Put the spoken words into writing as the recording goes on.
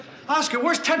Oscar,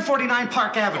 where's 1049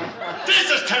 Park Avenue? This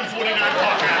is 1049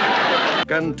 Park Avenue.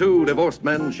 Can two divorced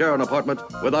men share an apartment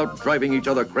without driving each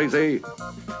other crazy?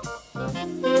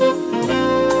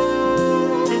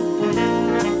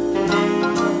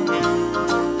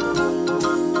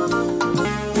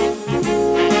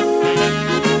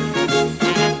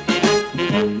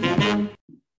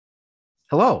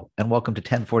 Hello, and welcome to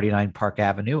 1049 Park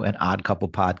Avenue, an Odd Couple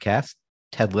podcast.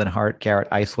 Ted Linhart, Garrett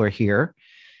Eisler here.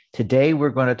 Today,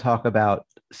 we're going to talk about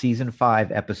Season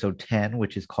 5, Episode 10,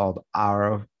 which is called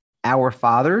Our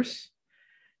Fathers,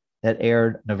 that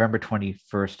aired November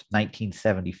 21st,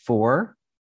 1974,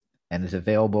 and is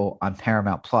available on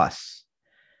Paramount+.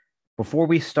 Before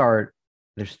we start,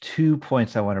 there's 2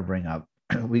 points I want to bring up.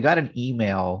 We got an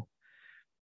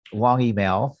long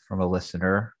email from a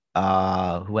listener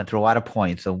who went through a lot of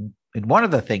points. So, and one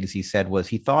of the things he said was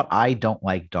he thought I don't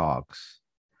like dogs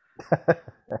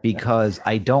because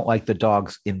I don't like the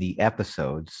dogs in the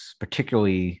episodes,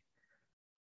 particularly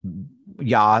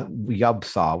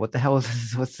Yubsaw. What the hell is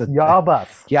this? What's the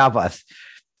Yabus?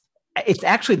 It's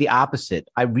actually the opposite.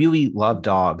 I really love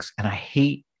dogs, and I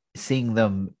hate seeing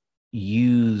them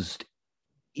used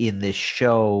in this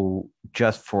show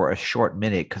just for a short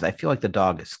minute because I feel like the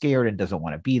dog is scared and doesn't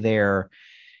want to be there.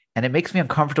 And it makes me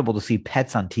uncomfortable to see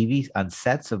pets on TV, on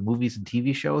sets of movies and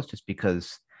TV shows, just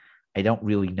because I don't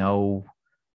really know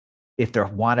if they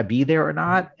want to be there or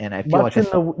not. And I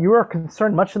feel you are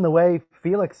concerned much in the way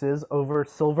Felix is over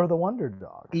Silver the Wonder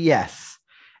Dog. Yes,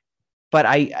 but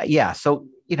so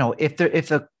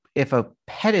if a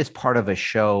pet is part of a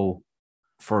show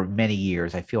for many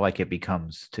years, I feel like it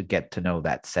becomes to get to know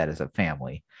that set as a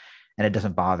family, and it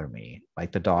doesn't bother me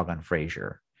like the dog on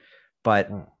Frasier, but.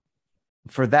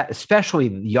 For that,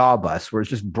 especially Yabus, where it's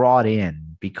just brought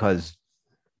in because,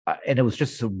 and it was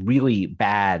just a really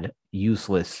bad,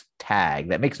 useless tag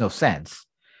that makes no sense.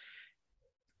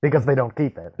 Because they don't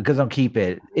keep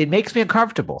it. It makes me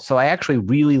uncomfortable. So I actually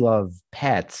really love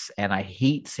pets, and I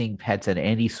hate seeing pets in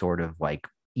any sort of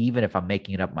even if I'm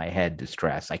making it up in my head,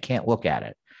 distress. I can't look at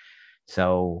it.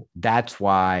 So that's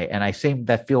why, and I same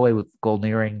that feel away with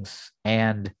Golden Earrings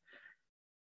and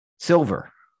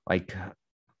Silver,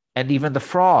 and even the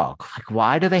frog.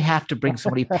 Why do they have to bring so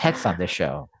many pets on this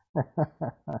show?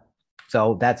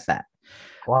 So that's that.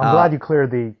 Well, I'm glad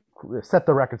you set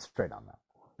the record straight on that.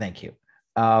 Thank you.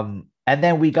 And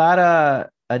then we got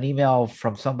an email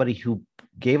from somebody who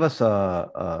gave us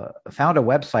found a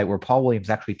website where Paul Williams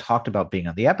actually talked about being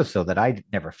on the episode that I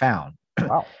never found.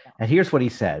 Wow. And here's what he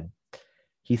said.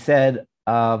 He said,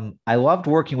 I loved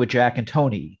working with Jack and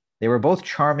Tony. They were both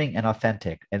charming and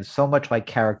authentic, and so much like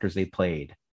characters they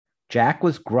played. Jack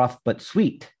was gruff but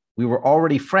sweet. We were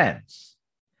already friends.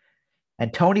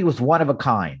 And Tony was one of a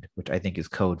kind, which I think is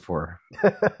code for...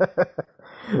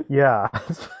 Yeah.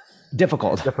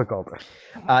 Difficult.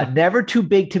 Never too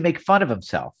big to make fun of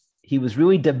himself. He was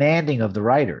really demanding of the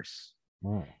writers.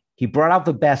 Mm. He brought out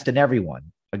the best in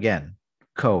everyone. Again,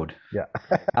 code. Yeah.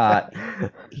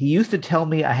 He used to tell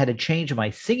me I had to change my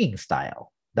singing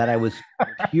style, that I was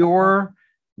pure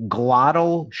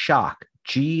glottal shock.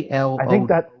 GLO.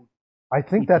 I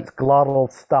think that's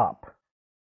glottal stop,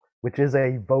 which is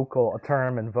a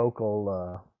term in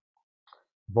vocal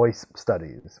voice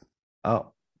studies.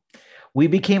 Oh. We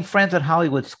became friends at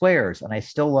Hollywood Squares, and I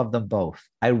still love them both.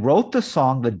 I wrote the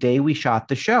song the day we shot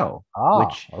the show,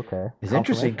 which is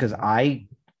interesting because I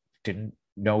didn't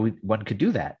know one could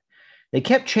do that. They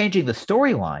kept changing the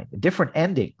storyline, different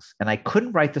endings, and I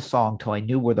couldn't write the song till I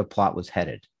knew where the plot was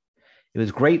headed. It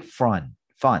was great fun,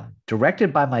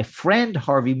 directed by my friend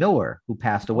Harvey Miller, who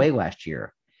passed away last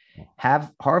year.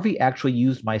 Harvey actually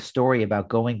used my story about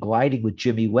going gliding with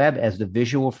Jimmy Webb as the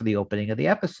visual for the opening of the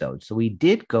episode. So we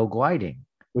did go gliding.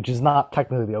 Which is not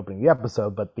technically the opening of the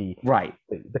episode, but the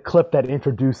clip that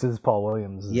introduces Paul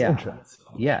Williams' entrance.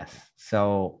 Yes.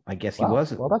 So I guess he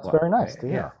was. Well, that's very nice to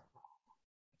hear.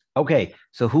 Okay.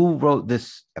 So who wrote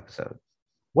this episode?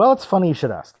 Well, it's funny you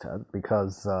should ask, Ted,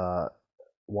 because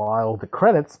while the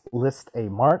credits list a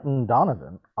Martin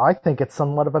Donovan, I think it's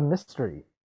somewhat of a mystery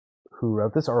who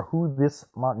wrote this or who this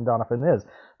Martin Donovan is,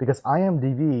 because the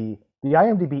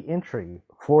IMDb entry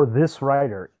for this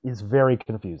writer is very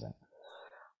confusing.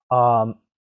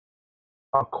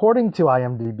 According to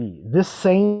IMDb, this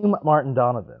same Martin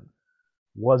Donovan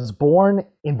was born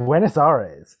in Buenos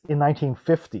Aires in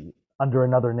 1950 under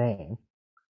another name,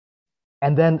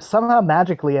 and then somehow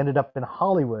magically ended up in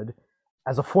Hollywood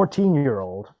as a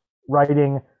 14-year-old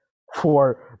writing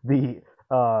for the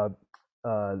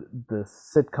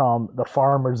sitcom The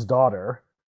Farmer's Daughter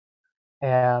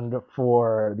and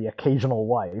for The Occasional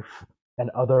Wife and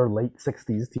other late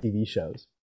 60s TV shows.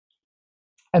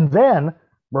 And then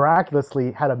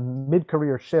miraculously had a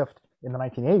mid-career shift in the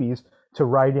 1980s to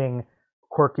writing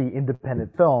quirky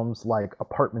independent films like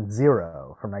Apartment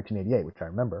Zero from 1988, which I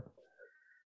remember.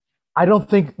 I don't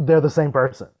think they're the same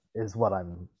person, is what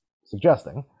I'm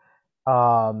suggesting.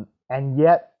 And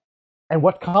yet, and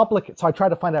what complicates, so I try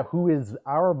to find out who is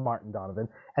our Martin Donovan,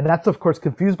 and that's of course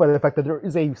confused by the fact that there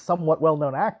is a somewhat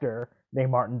well-known actor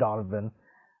named Martin Donovan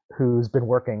who's been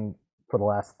working for the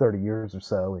last 30 years or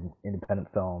so in independent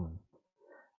film,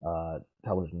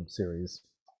 television series,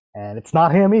 and it's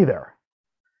not him either.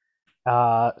 If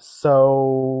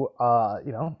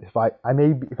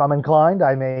I'm inclined,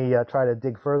 I may try to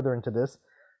dig further into this,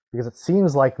 because it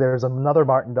seems like there's another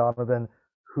Martin Donovan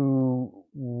who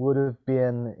would have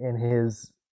been in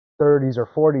his 30s or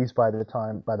 40s by the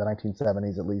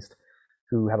 1970s at least,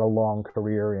 who had a long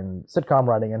career in sitcom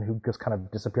writing and who just kind of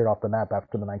disappeared off the map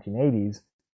after the 1980s.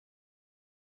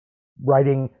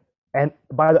 Writing, and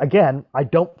again, I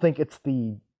don't think it's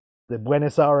the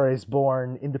Buenos Aires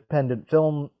born independent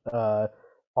film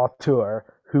auteur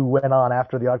who went on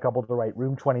after The Odd Couple to write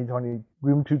Room 2020,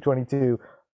 Room 222,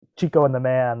 Chico and the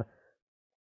Man,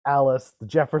 Alice, The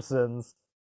Jeffersons,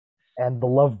 and The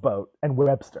Love Boat, and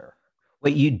Webster.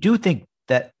 Wait, you do think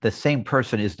that the same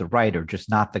person is the writer, just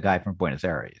not the guy from Buenos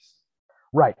Aires?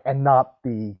 Right, and not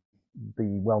the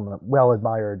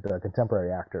well-admired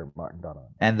contemporary actor Martin Donovan.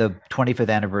 And the 25th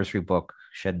anniversary book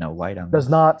shed no light on does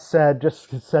this. Not said, just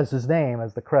says his name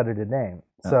as the credited name.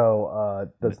 So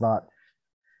does not.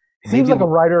 Seems like a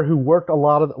writer who worked a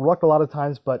lot of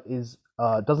times, but is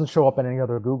doesn't show up in any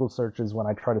other Google searches when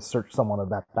I try to search someone of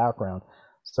that background.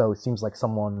 So it seems like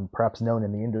someone perhaps known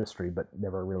in the industry, but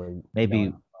never really.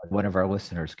 Maybe one of our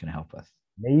listeners can help us.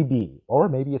 Maybe, or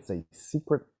maybe it's a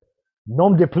secret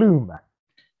nom de plume, like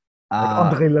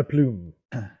André Leplume.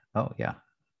 Oh yeah.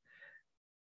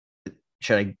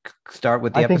 Should I start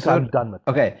with the episode? I think I'm done with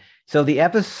that. Okay, so the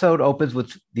episode opens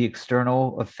with the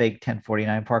external of fake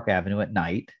 1049 Park Avenue at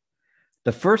night.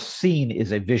 The first scene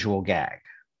is a visual gag.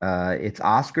 It's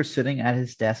Oscar sitting at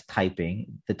his desk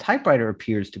typing. The typewriter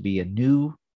appears to be a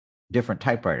new, different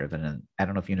typewriter than I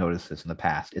don't know if you noticed this in the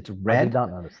past. It's red. I did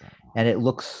not notice that. And it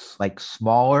looks like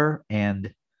smaller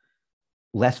and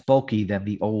less bulky than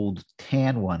the old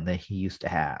tan one that he used to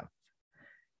have.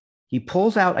 He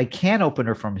pulls out a can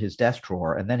opener from his desk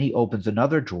drawer, and then he opens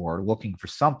another drawer looking for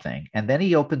something. And then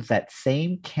he opens that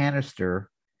same canister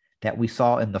that we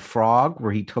saw in The Frog,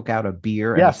 where he took out a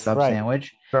beer and a sub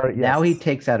sandwich. Yes. Now he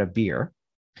takes out a beer.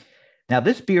 Now,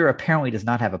 this beer apparently does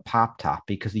not have a pop top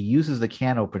because he uses the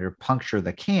can opener to puncture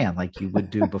the can like you would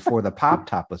do before the pop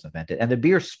top was invented. And the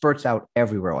beer spurts out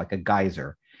everywhere like a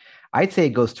geyser. I'd say it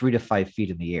goes 3 to 5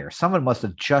 feet in the air. Someone must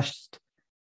have just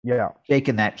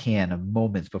shaken that can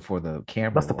moments before the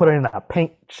camera. Must have put it in a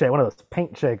paint shake, one of those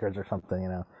paint shakers or something, you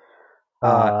know.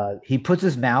 He puts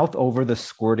his mouth over the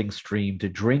squirting stream to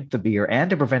drink the beer and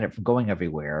to prevent it from going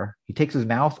everywhere. He takes his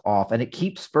mouth off and it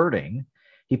keeps spurting.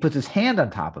 He puts his hand on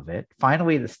top of it.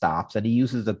 Finally, it stops, and he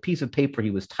uses a piece of paper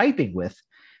he was typing with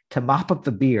to mop up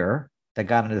the beer that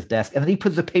got on his desk. And then he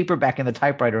puts the paper back in the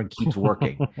typewriter and keeps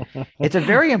working. It's a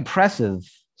very impressive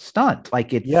stunt.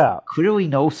 Like, it's clearly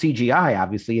no CGI,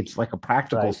 obviously. It's like a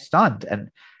practical stunt. And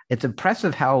it's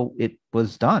impressive how it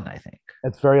was done, I think.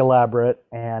 It's very elaborate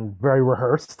and very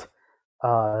rehearsed,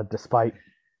 despite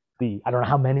I don't know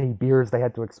how many beers they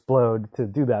had to explode to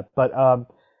do that. But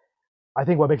I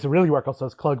think what makes it really work also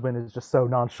is Klugman is just so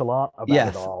nonchalant about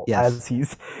it all, as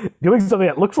he's doing something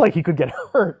that looks like he could get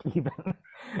hurt even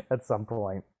at some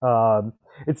point.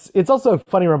 It's also a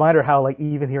funny reminder how, like,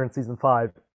 even here in season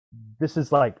 5, this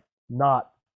is like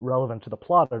not relevant to the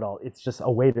plot at all. It's just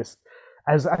a way to,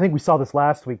 as I think we saw this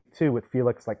last week too with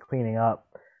Felix like cleaning up.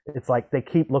 It's like they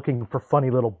keep looking for funny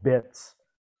little bits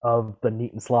of the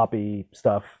neat and sloppy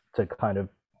stuff to kind of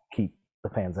keep the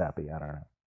fans happy. I don't know.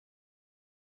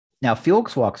 Now,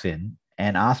 Felix walks in,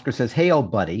 and Oscar says, "Hey, old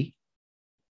buddy."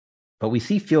 But we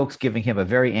see Felix giving him a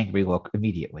very angry look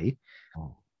immediately.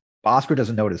 Oscar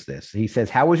doesn't notice this. He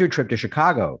says, "How was your trip to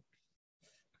Chicago?"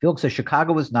 Felix says,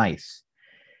 "Chicago was nice."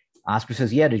 Oscar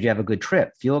says, "Yeah, did you have a good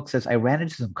trip?" Felix says, "I ran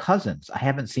into some cousins I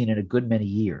haven't seen in a good many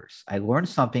years. I learned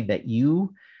something that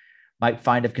you might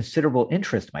find of considerable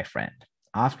interest, my friend."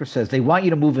 Oscar says, "They want you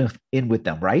to move in with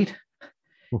them, right?"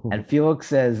 And Felix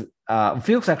says,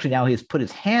 Felix actually now he has put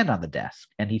his hand on the desk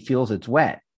and he feels it's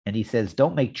wet. And he says,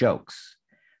 "Don't make jokes.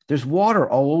 There's water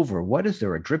all over. What is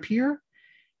there, a drip here?"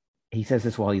 He says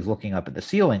this while he's looking up at the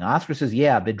ceiling. Oscar says,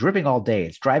 "Yeah, I've been dripping all day.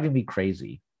 It's driving me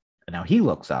crazy." And now he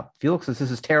looks up. Felix says,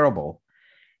 "This is terrible."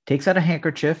 Takes out a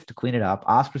handkerchief to clean it up.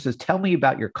 Oscar says, "Tell me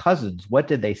about your cousins. What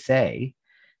did they say?"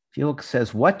 Felix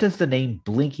says, what does the name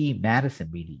Blinky Madison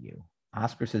mean to you?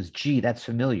 Oscar says, gee, that's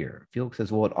familiar. Felix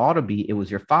says, well, it ought to be. It was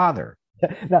your father.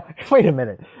 Now, wait a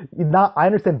minute. I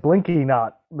understand Blinky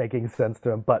not making sense to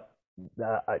him, but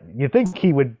you think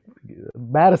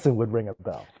Madison would ring a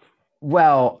bell.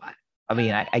 Well, I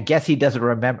mean, I guess he doesn't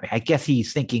remember. I guess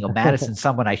he's thinking of Madison,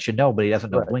 someone I should know, but he doesn't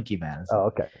know Right. Blinky Madison.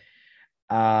 Oh, okay.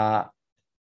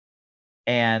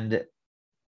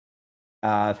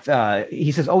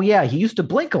 He says, oh, yeah, he used to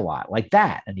blink a lot like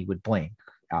that. And he would blink.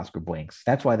 Oscar blinks.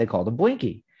 That's why they called him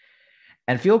Blinky.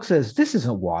 And Felix says, this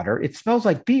isn't water. It smells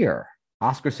like beer.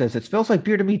 Oscar says, it smells like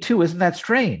beer to me, too. Isn't that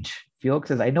strange? Felix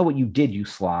says, I know what you did, you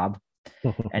slob.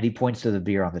 And he points to the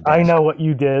beer on the desk. I know what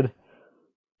you did.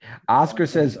 Oscar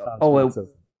says,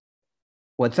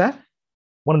 what's that?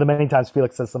 One of the many times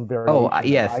Felix says some very.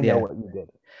 Yes. I know what you did.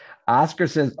 Oscar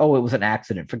says, oh, it was an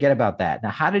accident. Forget about that. Now,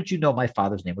 how did you know my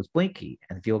father's name was Blinky?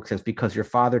 And Felix says, because your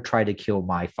father tried to kill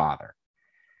my father.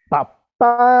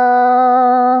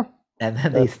 Ba-ba. And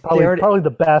then they probably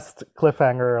the best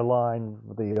cliffhanger line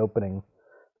of the opening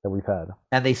that we've had.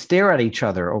 And they stare at each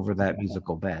other over that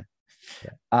musical bed.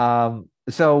 Yeah.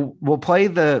 So we'll play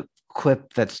the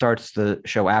clip that starts the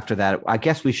show after that. I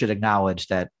guess we should acknowledge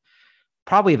that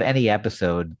probably of any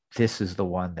episode, this is the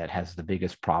one that has the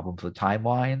biggest problems with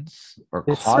timelines, or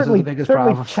causes the biggest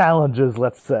problems. Challenges,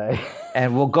 let's say.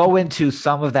 And we'll go into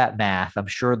some of that math. I'm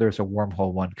sure there's a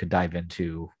wormhole one could dive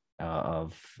into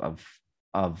of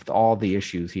all the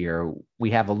issues here.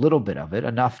 We have a little bit of it,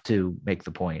 enough to make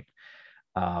the point.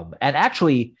 And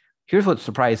actually, here's what's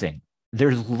surprising.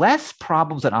 There's less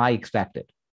problems than I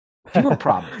expected. Fewer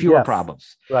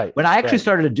problems. Right. When I actually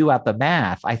started to do out the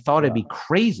math, I thought it'd be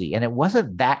crazy, and it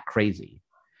wasn't that crazy.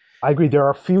 I agree. There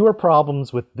are fewer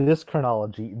problems with this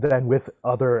chronology than with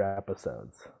other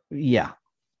episodes. Yeah.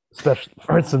 Especially,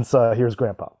 for instance, Here's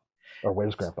Grandpa, or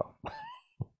Where's Grandpa?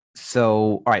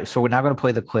 So, all right. So we're now going to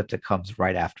play the clip that comes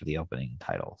right after the opening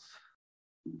titles.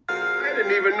 I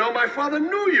didn't even know my father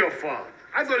knew your father.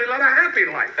 I thought he led a happy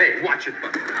life. Hey, watch it,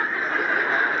 Buck.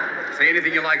 Say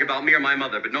anything you like about me or my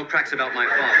mother, but no cracks about my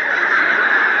father.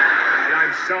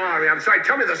 I'm sorry.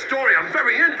 Tell me the story. I'm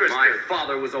very interested. My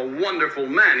father was a wonderful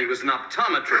man. He was an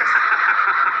optometrist.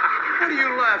 What are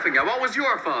you laughing at? What was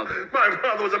your father? My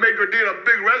father was a maître d' in a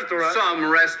big restaurant. Some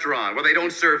restaurant where they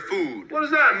don't serve food. What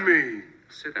does that mean?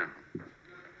 Sit down.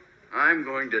 I'm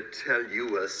going to tell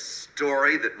you a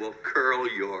story that will curl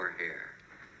your hair.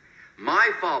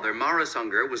 My father, Morris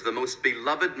Unger, was the most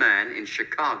beloved man in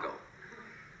Chicago.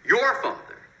 Your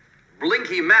father,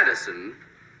 Blinky Madison,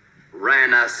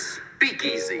 ran a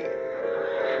speakeasy.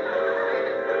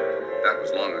 That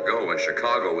was long ago when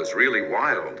Chicago was really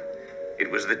wild.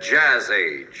 It was the jazz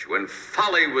age, when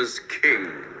folly was king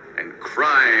and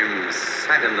crime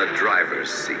sat in the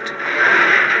driver's seat.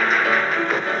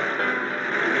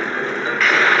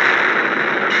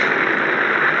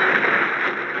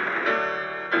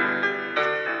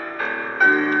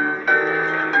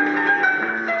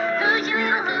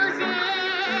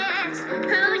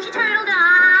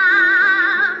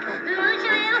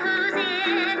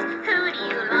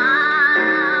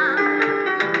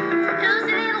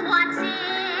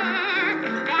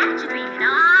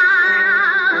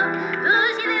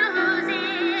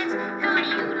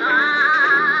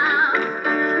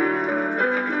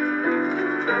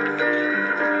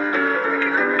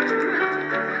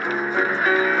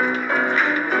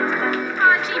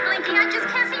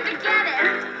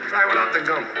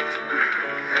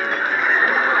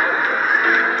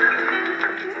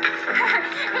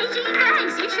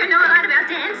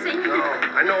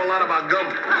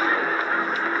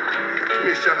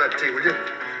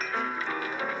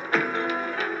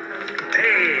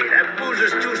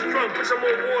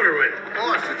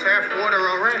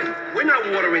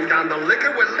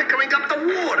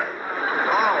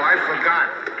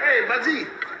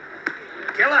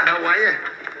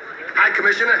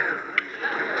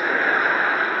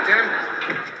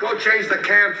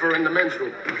 In the men's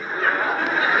room.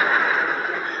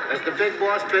 Has the big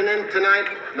boss been in tonight?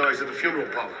 No, he's at the funeral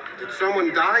parlor. Did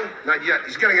someone die? Not yet.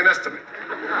 He's getting an estimate.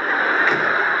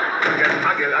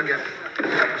 I'll get it.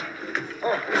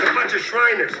 Oh, there's a bunch of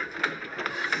Shriners.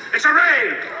 It's a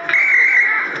raid!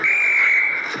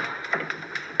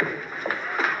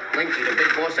 Blinky, the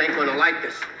big boss ain't gonna like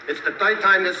this. It's the third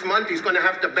time this month he's gonna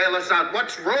have to bail us out.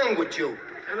 What's wrong with you?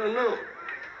 I don't know.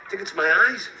 Think it's my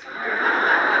eyes?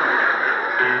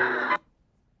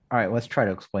 All right, let's try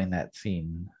to explain that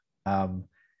scene.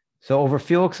 So over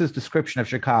Felix's description of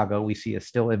Chicago, we see a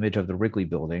still image of the Wrigley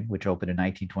Building, which opened in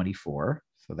 1924.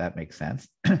 So that makes sense.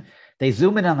 They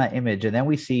zoom in on that image, and then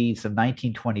we see some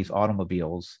 1920s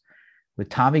automobiles with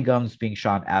Tommy guns being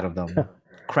shot out of them,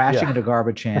 crashing into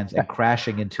garbage cans and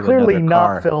crashing into Clearly another not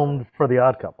car. filmed for The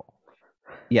Odd Couple.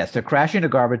 Yes, they're crashing into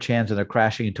garbage cans and they're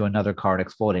crashing into another car and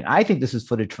exploding. I think this is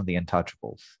footage from The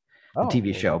Untouchables, the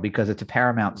TV show, because it's a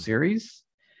Paramount series.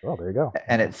 Oh, there you go.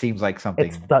 And it seems like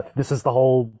something. This is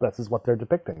what they're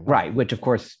depicting. Right, which of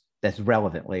course that's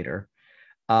relevant later.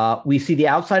 We see the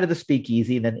outside of the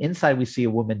speakeasy, and then inside we see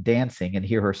a woman dancing and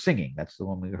hear her singing. That's the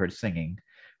one we heard singing.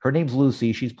 Her name's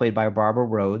Lucy. She's played by Barbara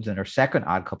Rhodes. In her second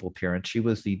Odd Couple appearance, she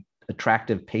was the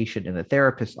attractive patient in the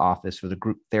therapist's office for the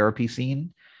group therapy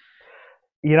scene.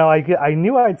 You know, I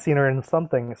knew I'd seen her in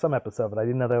some episode, but I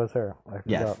didn't know that was her.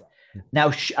 Yes.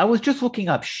 Now, I was just looking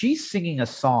up. She's singing a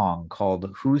song called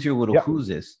 "Who's Your Little Who's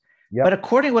This?" Yep. But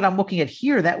according to what I'm looking at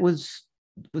here, that was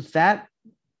that.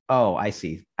 Oh, I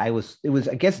see. It was.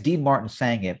 I guess Dean Martin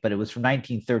sang it, but it was from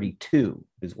 1932,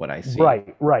 is what I see.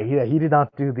 Right. Yeah, he did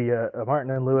not do the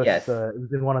Martin and Lewis. Yes. It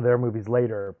was in one of their movies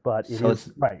later, but it is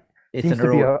right. It's seems an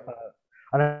to be a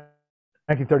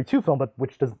 1932 film,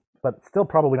 but still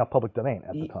probably not public domain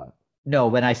at the time. No,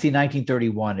 when I see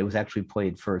 1931, it was actually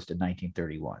played first in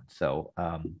 1931. So,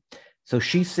 so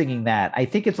she's singing that. I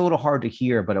think it's a little hard to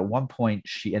hear, but at one point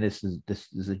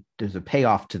there's a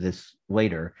payoff to this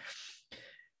later.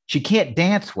 She can't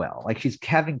dance well. Like she's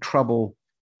having trouble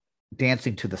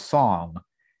dancing to the song.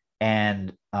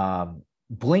 And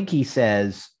Blinky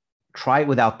says, try it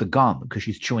without the gum because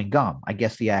she's chewing gum. I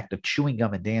guess the act of chewing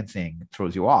gum and dancing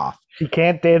throws you off. She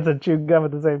can't dance and chew gum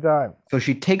at the same time. So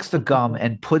she takes the gum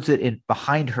and puts it in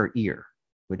behind her ear,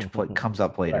 which comes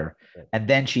up later. Right. And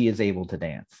then she is able to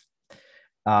dance.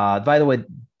 By the way,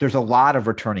 there's a lot of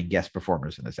returning guest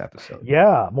performers in this episode.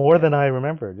 Yeah, more than I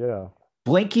remembered. Yeah.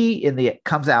 Blinky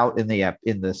comes out in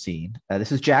the scene.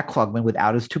 This is Jack Klugman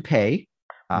without his toupee.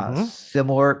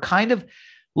 Similar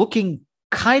looking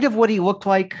what he looked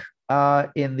like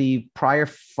in the prior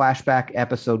flashback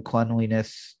episode,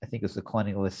 Cleanliness. I think it's the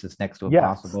Cleanliness is next to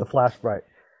Impossible. The flash, right.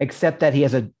 Except that he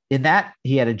had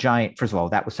a giant, first of all,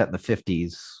 that was set in the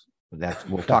 50s.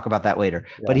 We'll talk about that later.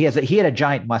 Yeah. But he had a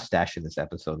giant mustache in this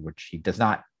episode, which he does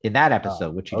not in that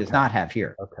episode, which he does not have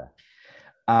here. Okay.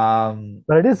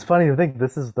 But it is funny to think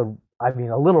this is a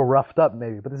little roughed up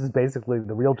maybe, but this is basically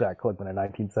the real Jack Klugman in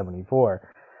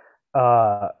 1974.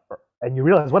 And you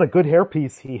realize what a good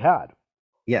hairpiece he had.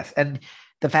 Yes, and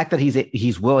the fact that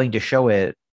he's willing to show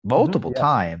it multiple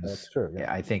times, that's true,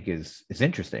 I think is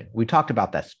interesting. We talked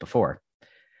about this before.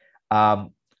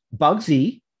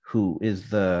 Bugsy, who is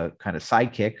the kind of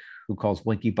sidekick who calls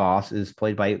Blinky boss, is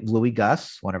played by Louis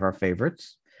Gus, one of our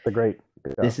favorites. The great.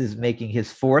 This is making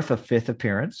his fourth or fifth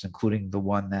appearance, including the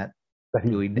one that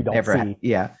we never had.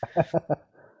 Yeah.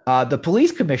 The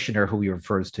police commissioner, who he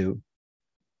refers to,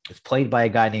 is played by a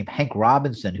guy named Hank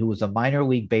Robinson, who was a minor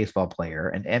league baseball player,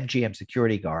 an MGM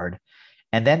security guard,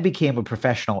 and then became a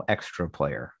professional extra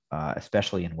player,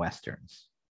 especially in Westerns.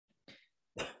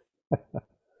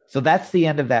 So that's the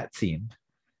end of that scene,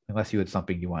 unless you had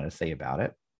something you want to say about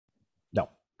it. No.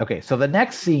 Okay, so the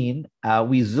next scene,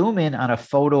 we zoom in on a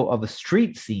photo of a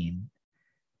street scene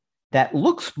that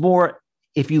looks more,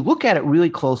 if you look at it really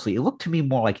closely, it looked to me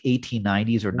more like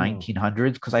 1890s or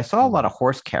 1900s, because I saw a lot of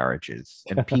horse carriages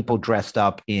and people dressed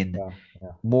up in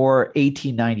more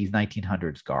 1890s,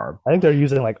 1900s garb. I think they're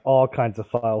using like all kinds of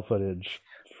file footage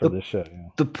for this show. Yeah.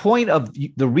 The point of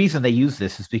the reason they use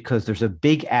this is because there's a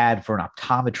big ad for an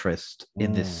optometrist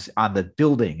in this on the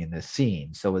building in this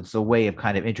scene. So it's a way of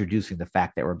kind of introducing the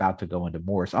fact that we're about to go into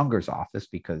Morris Unger's office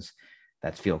because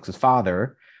that's Felix's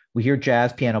father. We hear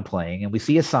jazz piano playing, and we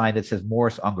see a sign that says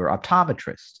Morris Unger,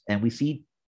 optometrist, and we see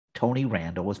Tony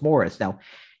Randall as Morris. Now,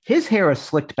 his hair is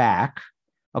slicked back.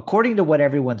 According to what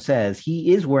everyone says,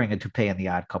 he is wearing a toupee in The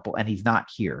Odd Couple, and he's not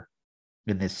here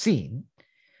in this scene.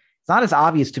 It's not as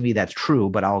obvious to me that's true,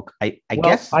 but I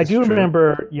guess I do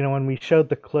remember, when we showed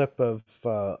the clip of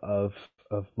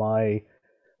my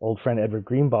old friend Edward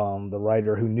Greenbaum, the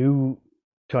writer who knew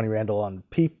Tony Randall on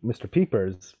Mr.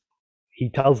 Peepers. He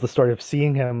tells the story of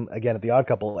seeing him again at The Odd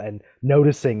Couple and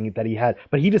noticing that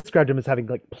he described him as having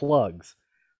like plugs,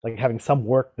 like having some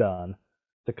work done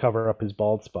to cover up his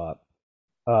bald spot.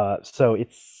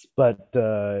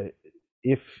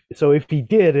 If he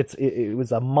did, it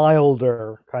was a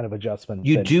milder kind of adjustment.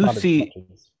 You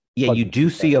do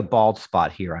see a bald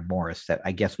spot here on Morris that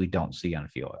I guess we don't see on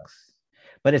Felix,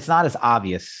 but it's not as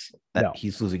obvious that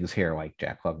he's losing his hair like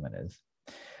Jack Klugman is.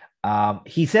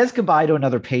 He says goodbye to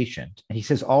another patient, and he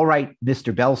says, "All right,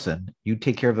 Mr. Belson, you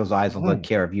take care of those eyes. I'll take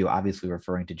care of you." Obviously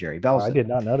referring to Jerry Belson. I did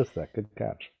not notice that. Good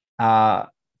catch.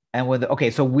 And when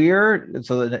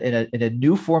in a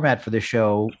new format for the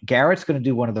show, Garrett's going to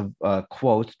do one of the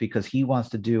quotes because he wants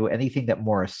to do anything that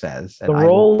Morris says. And the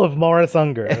role of Morris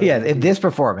Unger. Yeah, in this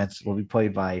performance will be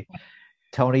played by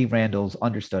Tony Randall's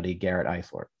understudy, Garrett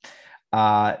Eisler.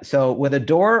 So when the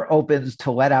door opens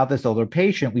to let out this older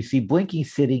patient, we see Blinky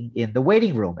sitting in the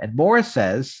waiting room, and Morris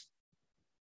says,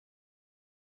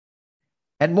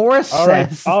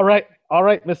 "All right,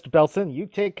 Mr. Belson, you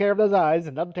take care of those eyes,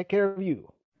 and I'll take care of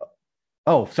you."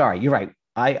 Oh, sorry, you're right.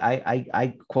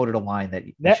 I quoted a line that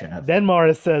you shouldn't have. Then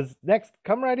Morris says, "Next,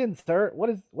 come right in, sir. What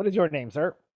is your name,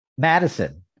 sir?"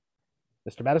 Madison.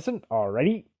 Mr. Madison.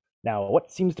 Alrighty. Now,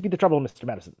 what seems to be the trouble, Mr.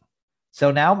 Madison?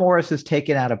 So now Morris has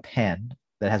taken out a pen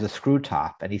that has a screw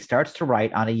top, and he starts to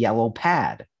write on a yellow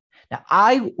pad. Now,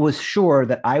 I was sure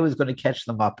that I was going to catch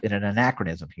them up in an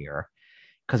anachronism here,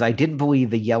 because I didn't believe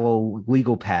the yellow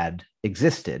legal pad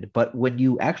existed. But when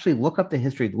you actually look up the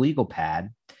history of the legal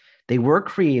pad, they were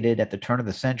created at the turn of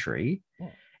the century,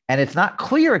 and it's not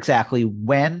clear exactly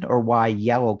when or why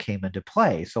yellow came into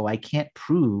play. So I can't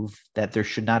prove that there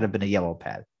should not have been a yellow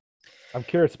pad. I'm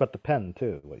curious about the pen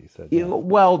too. What you said.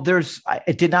 Well,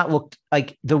 it did not look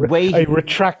like the way a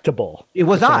retractable. It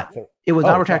was not. It was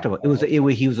not retractable. He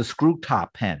was a screw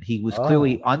top pen. He was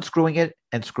clearly unscrewing it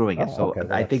and screwing it. So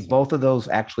I think both of those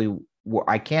actually were.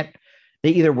 They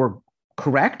either were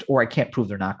correct or I can't prove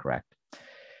they're not correct.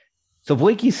 So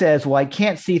Blinky says, "Well, I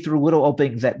can't see through little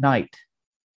openings at night."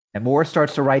 And Morris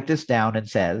starts to write this down and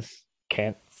says,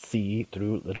 "Can't see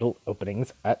through little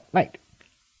openings at night.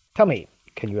 Tell me,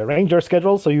 can you arrange your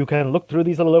schedule so you can look through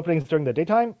these little openings during the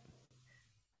daytime?"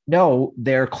 "No,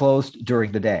 they're closed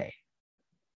during the day."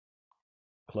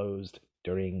 Closed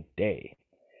during day.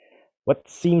 What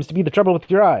seems to be the trouble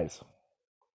with your eyes?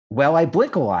 "Well, I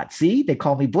blink a lot. See, they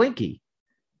call me Blinky."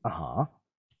 Uh-huh.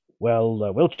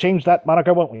 Well, we'll change that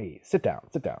moniker, won't we? Sit down.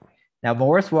 Now,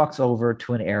 Morris walks over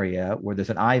to an area where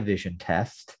there's an eye vision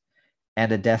test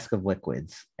and a desk of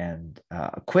liquids and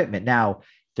equipment. Now,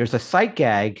 there's a sight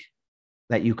gag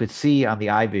that you could see on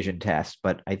the eye vision test,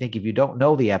 but I think if you don't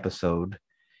know the episode,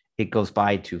 it goes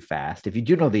by too fast. If you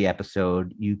do know the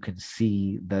episode, you can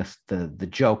see the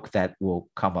joke that will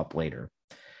come up later.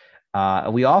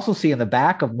 We also see in the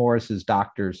back of Morris's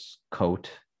doctor's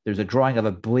coat, there's a drawing of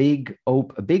a big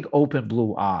open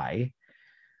blue eye,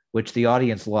 which the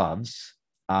audience loves.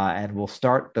 And we'll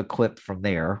start the clip from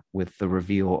there with the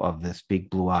reveal of this big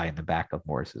blue eye in the back of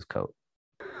Morris's coat.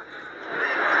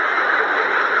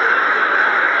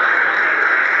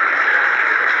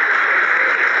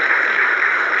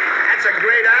 That's a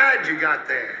great ad you got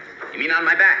there. You mean on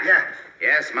my back? Yeah.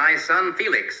 Yes, my son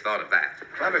Felix thought of that.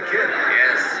 I'm a kid.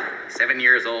 Yes, 7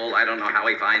 years old. I don't know how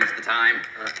he finds the time.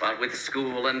 But with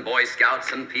school and Boy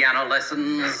Scouts and piano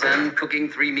lessons and cooking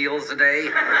 3 meals a day.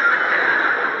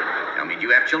 Tell me, do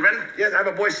you have children? Yes, I have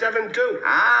a boy 7 too.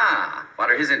 Ah, what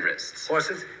are his interests?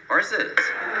 Horses? Horses.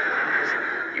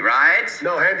 He rides?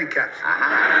 No, handicaps.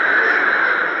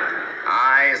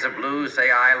 Eyes of blue say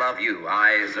I love you.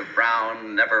 Eyes of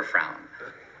brown never frown.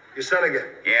 Your son again?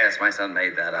 Yes, my son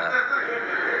made that up.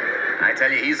 I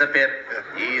tell you, he's a pip.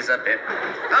 He's a pip.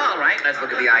 All right, let's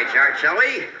look at the eye chart, shall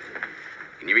we?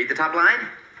 Can you read the top line?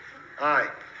 I.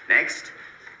 Next.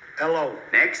 L-O.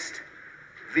 Next.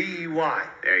 V-Y.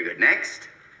 Very good. Next.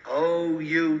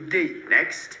 O-U-D.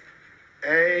 Next.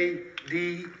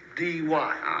 A-D-D-Y.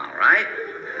 All right.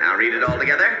 Now read it all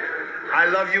together. I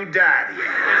love you, Daddy.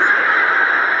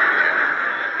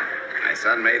 My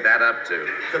son made that up, too.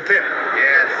 The pip.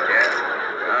 Yes.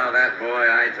 Oh, that boy,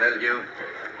 I tell you.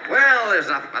 Well, there's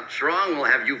not much wrong. We'll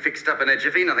have you fixed up in a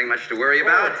jiffy. Nothing much to worry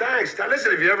about. Oh, thanks. Now,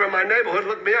 listen, if you're ever in my neighborhood,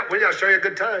 look me up, will you? I'll show you a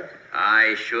good time.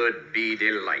 I should be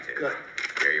delighted. Good.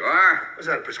 Here you are. Was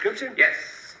that a prescription?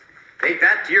 Yes. Take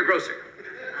that to your grocer.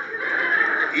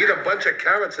 Eat a bunch of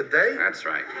carrots a day? That's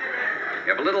right.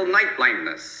 You have a little night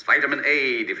blindness, vitamin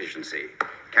A deficiency.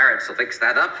 Carrots will fix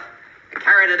that up. A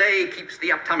carrot a day keeps the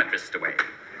optometrist away.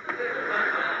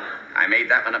 I made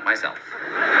that one up myself.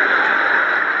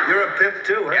 You're a pimp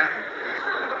too, huh? Yeah.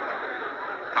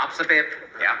 Pop's a pip.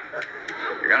 Yeah.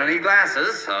 You're gonna need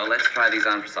glasses, so let's try these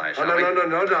on for size, shall we?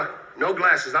 No. No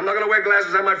glasses. I'm not gonna wear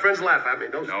glasses. Have my friends laugh at me.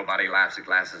 No. Nobody laughs at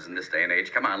glasses in this day and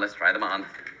age. Come on, let's try them on.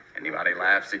 Anybody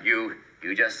laughs at you,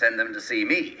 you just send them to see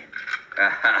me.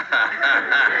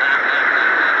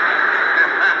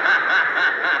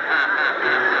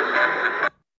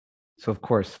 So, of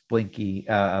course, Blinky,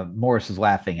 Morris is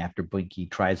laughing after Blinky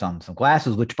tries on some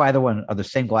glasses, which, by the way, are the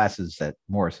same glasses that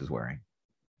Morris is wearing.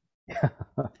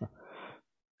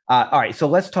 All right, so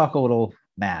let's talk a little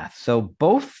math. So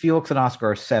both Felix and Oscar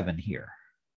are 7 here.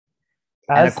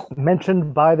 As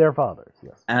mentioned by their fathers.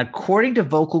 Yes. And according to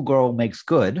Vocal Girl Makes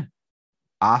Good,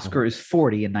 Oscar is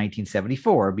 40 in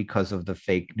 1974 because of the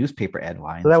fake newspaper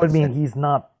headlines. So that would mean he's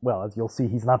not, well, as you'll see,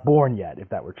 he's not born yet, if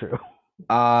that were true.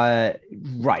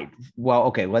 Right. Well,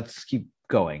 okay, let's keep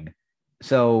going.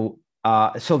 So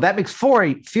that makes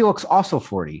Felix also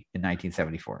 40 in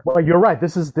 1974. Well, you're right.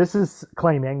 This is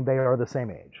claiming they are the same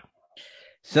age.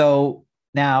 So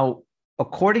now,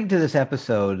 according to this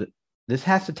episode, this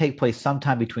has to take place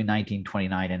sometime between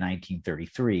 1929 and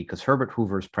 1933 because Herbert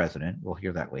Hoover is president. We'll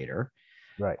hear that later.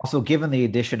 Right. Also, given the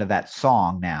addition of that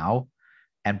song now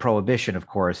and Prohibition, of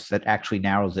course, that actually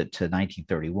narrows it to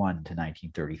 1931 to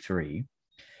 1933.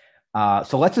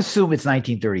 So let's assume it's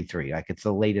 1933, like it's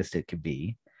the latest it could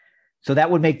be. So that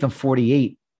would make them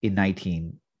 48 in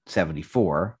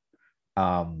 1974.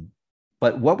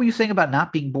 But what were you saying about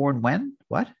not being born when?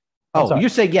 What? Oh, you're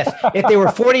saying yes. If they were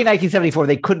 40 in 1974,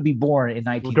 they couldn't be born in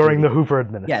 1930. During the Hoover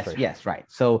administration. Yes, right.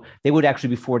 So they would actually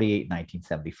be 48 in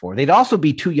 1974. They'd also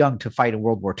be too young to fight in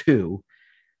World War II,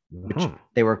 which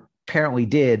they were apparently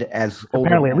did as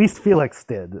apparently at least Felix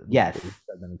did. Yes.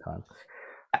 Many times.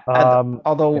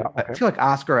 Although yeah, okay. I feel like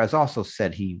Oscar has also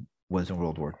said he was in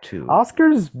World War II.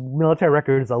 Oscar's military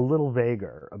record is a little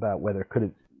vaguer about whether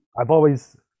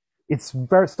it's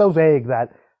so vague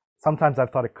that sometimes I've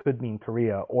thought it could mean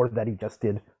Korea or that he just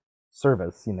did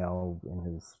service, in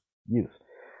his youth.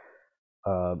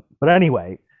 But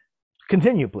anyway,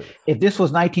 continue, please. If this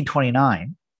was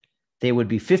 1929, they would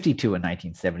be 52 in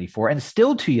 1974 and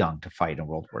still too young to fight in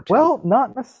World War II. Well,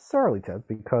 not necessarily, Ted,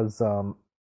 because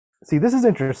see, this is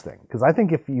interesting because I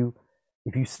think if we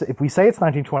say it's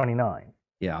 1929,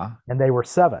 yeah, and they were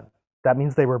 7, that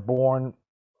means they were born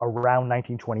around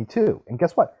 1922. And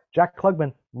guess what? Jack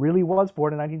Klugman really was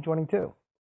born in 1922.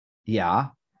 Yeah.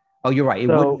 Oh, you're right. It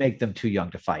wouldn't make them too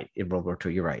young to fight in World War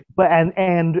II. You're right. But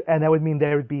and that would mean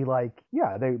they would be like,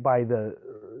 they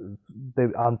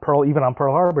on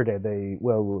Pearl Harbor Day,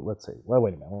 let's see. Well,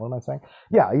 wait a minute. What am I saying?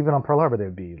 Yeah, even on Pearl Harbor they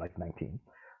would be like 19.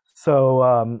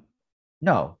 So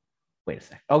no. Wait a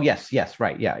second. Oh, yes,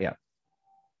 right. Yeah.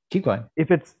 Keep going. If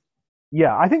it's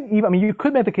I think you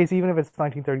could make the case even if it's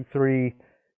 1933,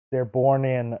 they're born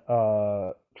in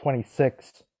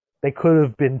 26. They could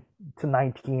have been to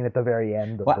 19 at the very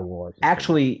end of the war.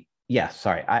 Actually, yes.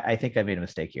 Sorry, I think I made a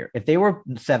mistake here. If they were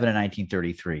 7 in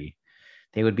 1933,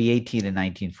 they would be 18 in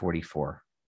 1944.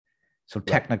 So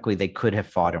technically, they could have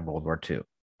fought in World War II. Right.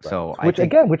 So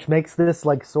which makes this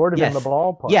like sort of in the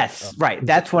ballpark. Yes, right.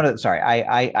 That's one of the. Sorry,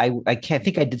 I can't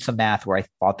think I did some math where I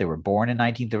thought they were born in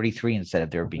 1933 instead of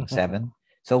there being 7.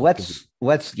 So let's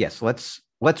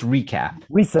recap.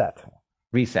 Reset.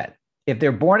 If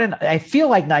they're born in, I feel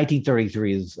like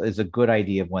 1933 is a good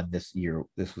idea of when this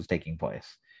was taking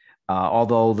place.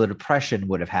 Although the Depression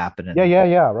would have happened.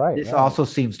 Right. This also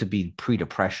seems to be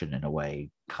pre-Depression in a way,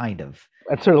 kind of.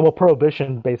 And certainly,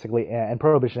 Prohibition basically, and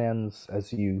Prohibition ends,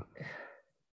 as you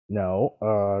know,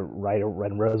 right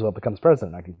when Roosevelt becomes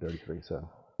president in 1933. So,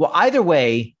 well, either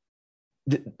way,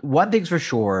 one thing's for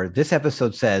sure: this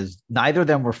episode says neither of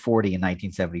them were 40 in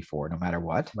 1974, no matter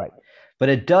what. Right. But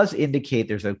it does indicate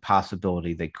there's a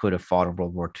possibility they could have fought in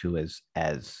World War II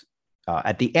as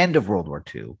at the end of World War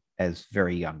II as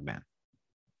very young men.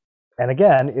 And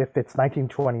again, if it's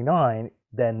 1929,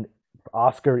 then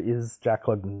Oscar is Jack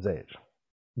Klugman's age.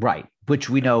 Right, which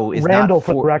we know is Randall, not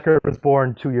for the record, was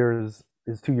born 2 years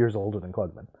older than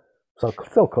Klugman, so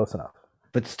still close enough.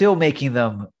 But still making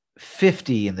them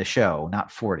 50 in the show,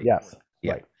 not 40. Yes,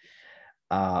 yeah. Right.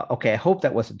 Okay, I hope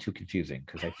that wasn't too confusing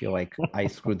because I feel like I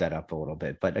screwed that up a little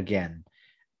bit. But again,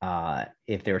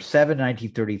 if they're 7 in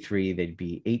 1933, they'd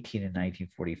be 18 in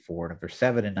 1944, and if they're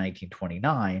 7 in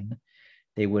 1929,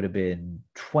 they would have been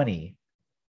 22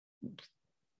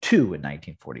 in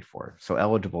 1944, so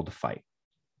eligible to fight.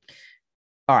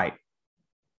 All right,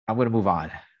 I'm going to move on.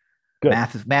 Good.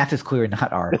 Math is clearly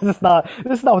not art. This is not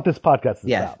what this podcast is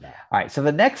about now. All right. So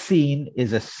the next scene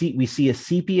is we see a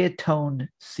sepia toned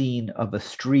scene of a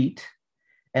street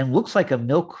and looks like a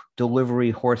milk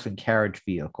delivery horse and carriage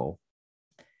vehicle.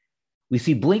 We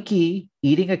see Blinky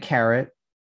eating a carrot,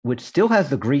 which still has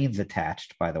the greens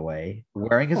attached, by the way,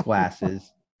 wearing his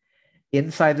glasses.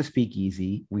 Inside the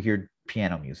speakeasy, we hear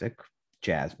piano music,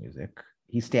 jazz music.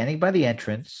 He's standing by the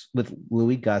entrance with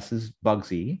Louis Gus's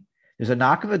Bugsy. There's a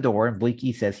knock on the door, and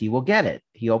Blinky says he will get it.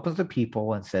 He opens the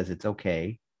peephole and says it's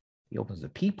okay.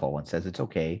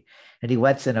 And he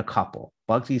lets in a couple.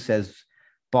 Bugsy says,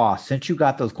 "Boss, since you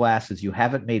got those glasses, you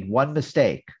haven't made one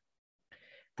mistake."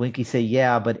 Blinky say,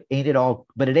 "Yeah, but it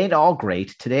ain't all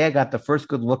great. Today I got the first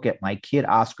good look at my kid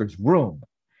Oscar's room."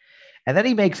 And then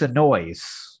he makes a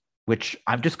noise. which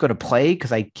I'm just going to play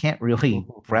because I can't really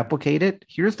replicate it.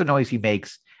 Here's the noise he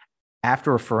makes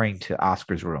after referring to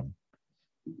Oscar's room.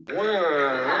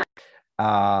 I'm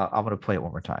going to play it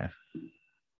one more time.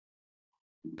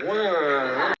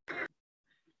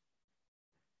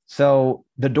 So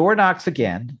the door knocks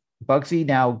again. Bugsy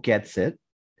now gets it,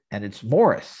 and it's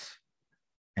Morris.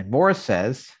 And Morris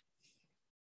says,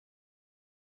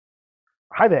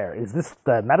 "Hi there. Is this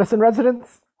the Madison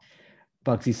residence?"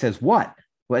 Bugsy says, "What?"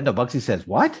 Well, no, Bugsy says,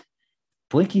 "What?"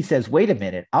 Blinky says, "Wait a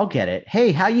minute. I'll get it.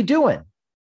 Hey, how you doing?"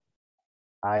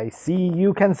 "I see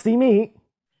you can see me."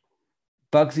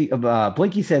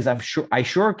 Blinky says, I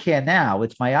sure can now.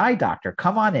 It's my eye doctor.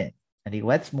 Come on in." And he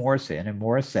lets Morris in, and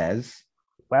Morris says,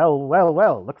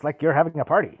 Well, looks like you're having a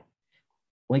party."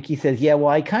 Blinky says, "Yeah, well,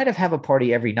 I kind of have a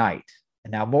party every night."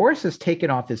 And now Morris has taken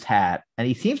off his hat, and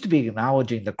he seems to be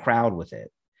acknowledging the crowd with it.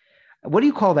 What do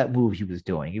you call that move he was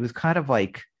doing? He was kind of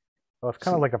like... Oh, it's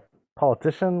kind of like a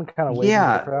politician, kind of waving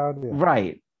at the crowd. Yeah.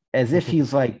 Right. As if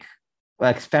he's like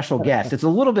special guest. It's a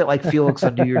little bit like Felix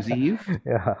on New Year's Eve.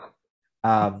 Yeah.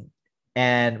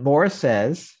 And Morris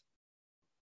says,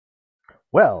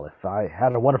 "Well, if I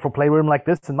had a wonderful playroom like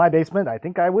this in my basement, I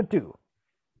think I would too."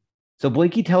 So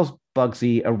Blinky tells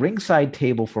Bugsy, "A ringside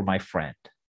table for my friend."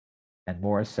 And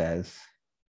Morris says,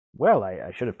 "Well,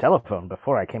 I should have telephoned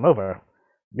before I came over.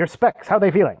 Your specs, how are they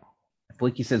feeling?"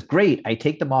 Blinky says, "Great. I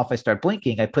take them off. I start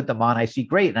blinking. I put them on. I see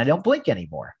great. And I don't blink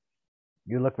anymore."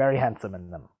 "You look very handsome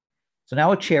in them." So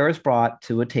now a chair is brought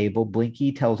to a table.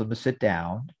 Blinky tells him to sit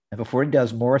down. And before he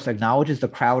does, Morris acknowledges the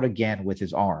crowd again with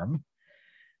his arm.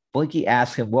 Blinky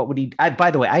asks him, what would he...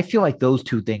 by the way, I feel like those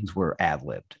two things were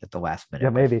ad-libbed at the last minute.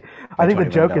 Yeah, maybe. I think the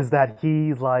joke is that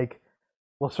he's like...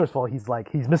 Well, first of all, he's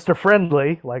Mr.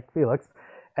 Friendly, like Felix.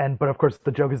 But of course,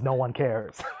 the joke is no one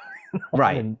cares.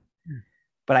 Right.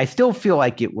 But I still feel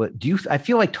like it was... I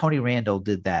feel like Tony Randall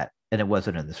did that, and it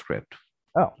wasn't in the script.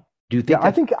 Oh. Do you think...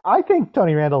 Yeah, I think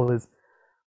Tony Randall is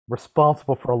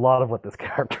responsible for a lot of what this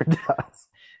character does.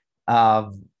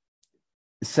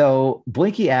 So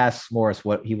Blinky asks Morris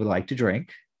what he would like to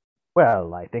drink.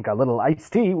 "Well, I think a little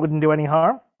iced tea wouldn't do any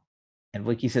harm." And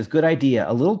Blinky says, "Good idea.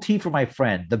 A little tea for my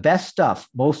friend. The best stuff,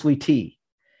 mostly tea."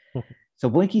 So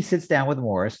Blinky sits down with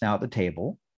Morris now at the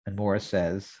table, and Morris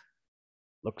says,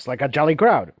 "Looks like a jolly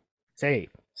crowd. Say,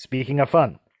 speaking of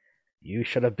fun, you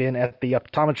should have been at the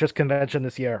optometrist convention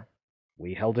this year.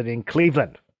 We held it in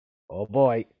Cleveland. Oh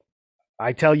boy.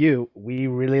 I tell you, we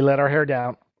really let our hair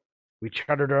down. We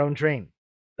chartered our own train,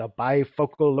 the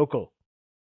Bifocal Local.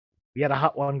 We had a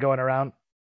hot one going around.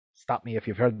 Stop me if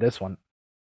you've heard this one.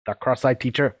 The cross-eyed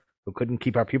teacher who couldn't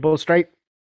keep our pupils straight."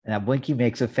 and now Blinky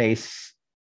makes a face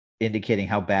indicating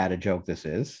how bad a joke this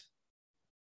is.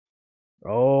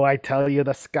 "Oh, I tell you,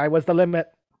 the sky was the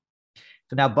limit."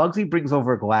 So now Bugsy brings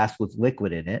over a glass with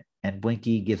liquid in it, and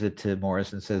Blinky gives it to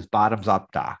Morris and says, "Bottoms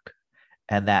up, Doc."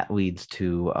 And that leads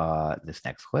to this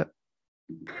next clip.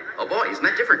 Oh boy, isn't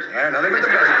that different? Yeah, nothing but the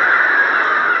best.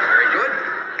 Very good.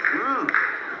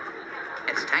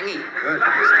 It's tangy. Good.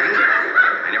 It's tangy.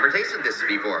 I never tasted this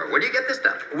before. Where do you get this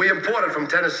stuff? We imported from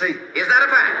Tennessee. Is that a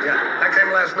fact? Yeah, that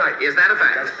came last night. Is that a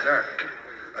fact? Yes, sir.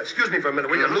 Excuse me for a minute,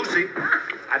 will you, Lucy?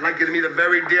 I'd like you to meet a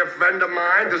very dear friend of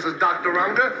mine. This is Dr.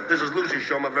 Unger. This is Lucy.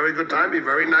 Show him a very good time. Be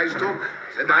very nice to him.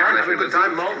 Sit down, have a good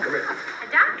time. Mo, come here.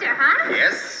 A doctor, huh?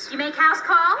 Yes. You make house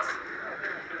calls?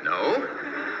 No.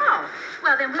 Oh,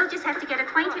 well, then we'll just have to get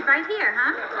acquainted right here,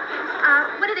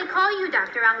 huh? What do they call you,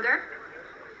 Dr. Unger?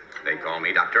 They call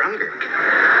me Dr. Unger.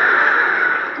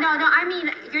 No, I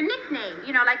mean your nickname.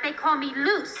 You know, like they call me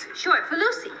Luce, short for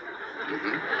Lucy.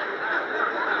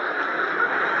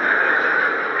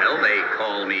 Well, they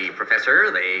call me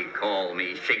Professor. They call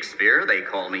me Shakespeare. They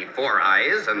call me Four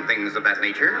Eyes and things of that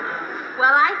nature.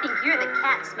 Well, I think you're the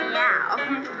cat's meow.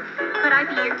 Could I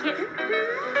be your kitten?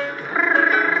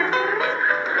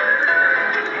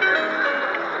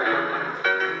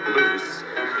 Loose.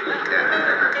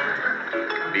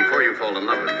 Yeah. Before you fall in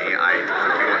love with me, I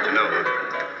simply want to know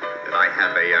that I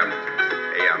have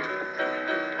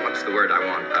what's the word I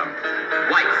want?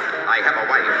 Wife. I have a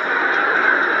wife.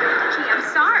 Gee, I'm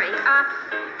sorry.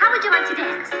 How would you like to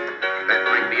dance? That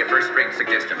might be a first-rate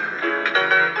suggestion.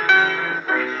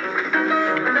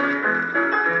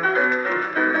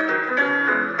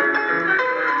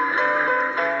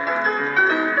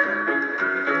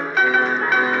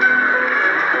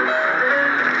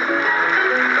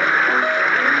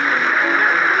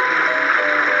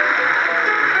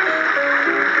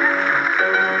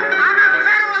 I'm a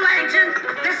federal agent.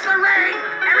 This is a raid.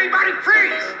 Everybody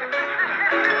freeze.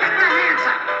 Get the hands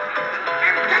up.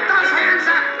 Get those hands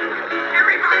up.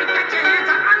 Everybody get your hands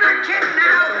up. I'm not kidding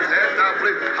now. Hands down,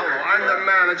 please. Hello, I'm the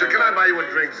manager. Can you a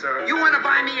drink, sir. You want to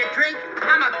buy me a drink?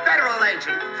 I'm a federal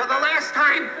agent. For the last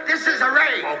time, this is a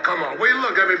raid. Oh, come on. Wait,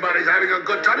 look, everybody's having a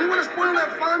good time. You want to spoil their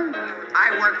fun?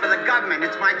 I work for the government.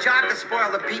 It's my job to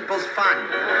spoil the people's fun.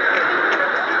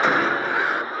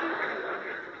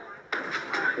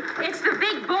 It's the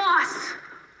big boss.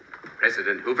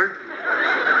 President Hoover?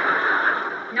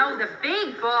 No, the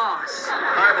big boss.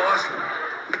 Hi, boss.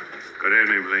 Good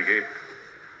evening, Blinky.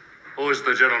 Who's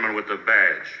the gentleman with the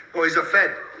badge? Oh, he's a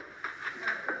Fed.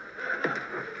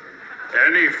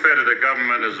 Any Fed of the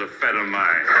government is a Fed of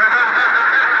mine.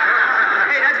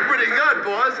 Hey, that's pretty good,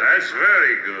 boss. That's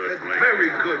very good, That's Blinky. very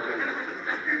good.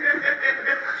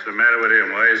 What's the matter with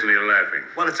him? Why isn't he laughing?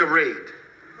 Well, it's a raid.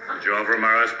 Did you offer him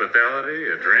our hospitality,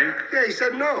 a drink? Yeah, he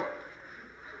said no.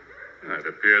 It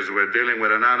appears we're dealing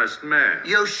with an honest man.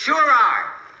 You sure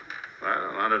are.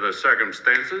 Well, under the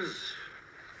circumstances,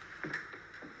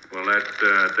 will that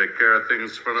take care of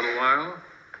things for a little while?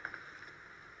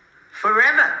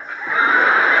 Forever.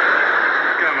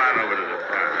 Come on over to the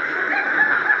parlor.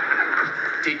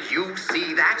 Did you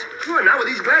see that? Sure, now with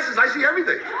these glasses, I see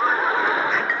everything.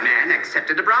 That man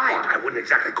accepted a bribe. I wouldn't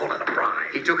exactly call it a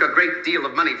bribe. He took a great deal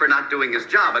of money for not doing his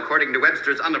job, according to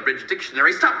Webster's unabridged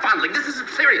dictionary. Stop fondling. This is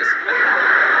serious.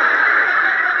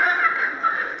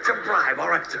 It's a bribe. All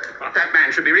right, it's a bribe. That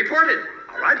man should be reported.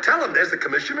 All right, tell him. There's the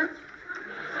commissioner.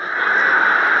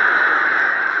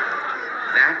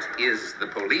 That is the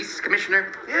police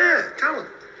commissioner, Yeah, tell him.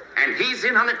 and he's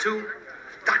in on it too.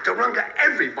 Dr. Runga,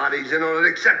 everybody's in on it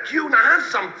except you. Now have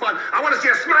some fun. I want to see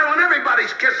a smile on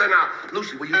everybody's kissing now.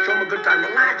 Lucy, will you show him a good time?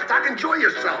 Relax, Doc. Enjoy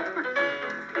yourself.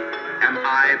 Am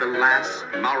I the last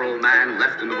moral man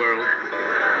left in the world?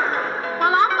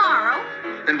 Well, I'm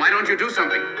moral. Then why don't you do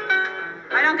something?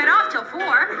 I don't get off till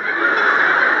 4.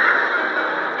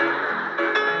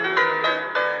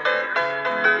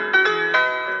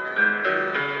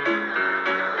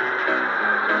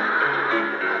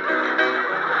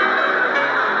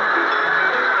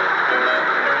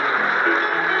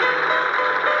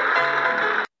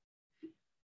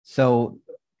 So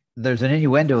there's an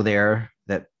innuendo there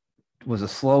that was a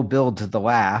slow build to the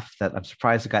laugh that I'm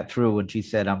surprised it got through when she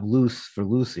said, "I'm loose for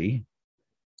Lucy."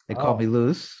 They call me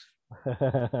loose.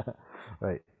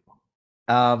 Right.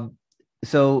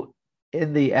 So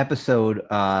in the episode,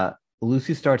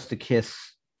 Lucy starts to kiss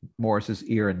Morris's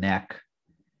ear and neck,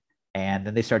 and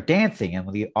then they start dancing. And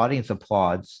when the audience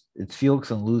applauds, it's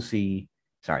Felix and Lucy.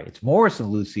 Sorry, it's Morris and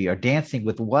Lucy are dancing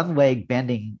with one leg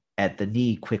bending at the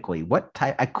knee quickly. What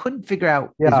type? I couldn't figure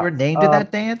out. Is there a name to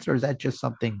that dance, or is that just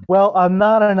something? Well, I'm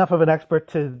not enough of an expert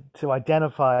to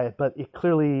identify it, but it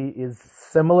clearly is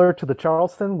similar to the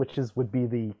Charleston, which would be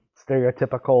the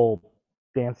stereotypical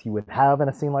dance you would have in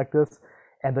a scene like this.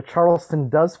 And the Charleston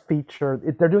does feature.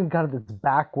 They're doing kind of this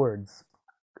backwards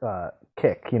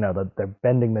kick. You know, they're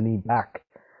bending the knee back,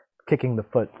 kicking the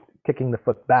foot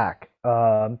back.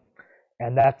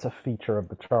 And that's a feature of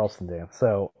the Charleston dance.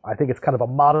 So I think it's kind of a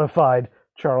modified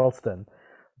Charleston.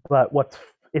 But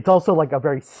it's also like a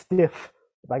very stiff,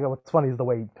 like what's funny is the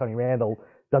way Tony Randall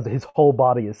does it. His whole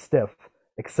body is stiff,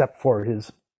 except for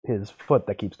his foot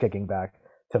that keeps kicking back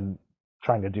to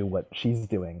trying to do what she's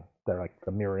doing. They're like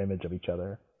the mirror image of each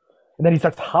other. And then he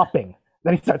starts hopping.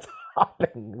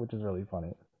 Which is really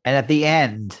funny. And at the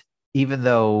end, even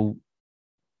though,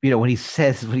 when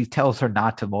he tells her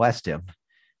not to molest him,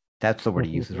 that's the word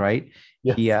he uses, right?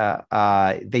 Yes.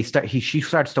 She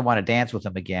starts to want to dance with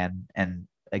him again, and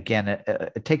again,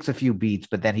 it takes a few beats,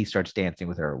 but then he starts dancing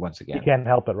with her once again. He can't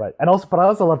help it, right? And also, but I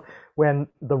also love when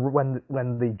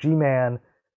the G-Man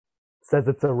says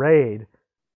it's a raid.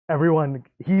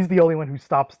 He's the only one who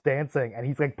stops dancing, and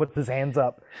he's like puts his hands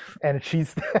up, and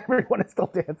everyone is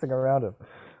still dancing around him.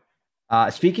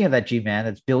 Speaking of that G-Man,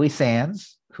 it's Billy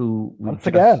Sands, who we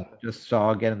just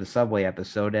saw again in the Subway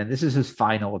episode, and this is his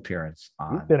final appearance.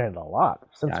 He's been in a lot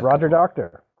since Roger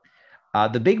Doctor.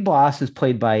 The big boss is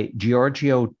played by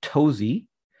Giorgio Tozzi,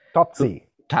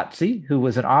 who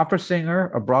was an opera singer,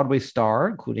 a Broadway star,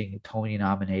 including Tony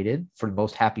nominated for the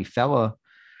Most Happy Fella,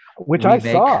 which I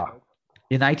saw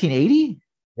in 1980.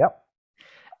 Yep.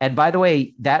 And by the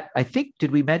way,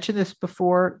 did we mention this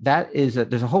before? There's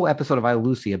a whole episode of I,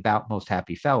 Lucy about Most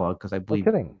Happy Fella, because I believe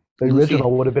the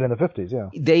original would have been in the 50s.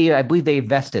 Yeah. I believe they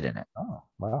invested in it. Oh,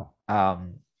 wow.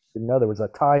 Didn't know there was a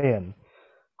tie-in.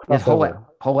 This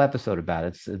whole episode about it.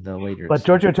 It's in the later. But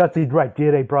Giorgio Tozzi,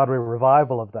 did a Broadway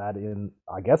revival of that in,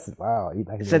 I guess, It's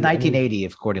in 1980,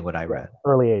 according to what I read.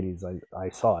 Early 80s, I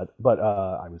saw it, but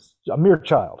I was a mere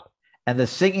child. And that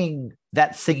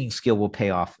singing skill will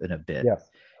pay off in a bit. Yes.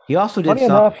 He also did. Funny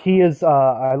enough, he is.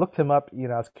 I looked him up. I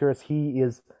was curious.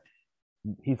 He's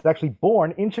actually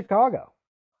born in Chicago.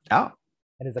 Oh.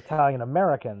 and is Italian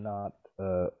American, not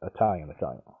Italian.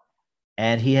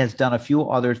 And he has done a few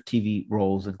other TV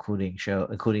roles, including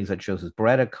such shows as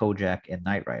Beretta, Kojak, and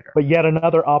Knight Rider. But yet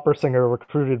another opera singer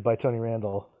recruited by Tony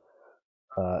Randall.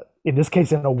 In this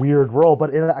case, in a weird role,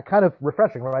 but in a kind of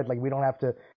refreshing, right? Like we don't have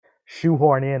to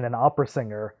shoehorn in an opera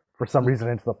singer for some reason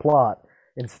into the plot.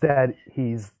 Instead,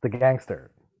 he's the gangster.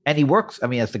 And he works,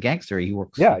 as the gangster, he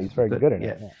works. Yeah, he's very good in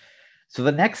it. Yeah. So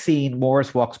the next scene,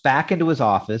 Morris walks back into his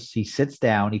office. He sits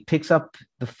down. He picks up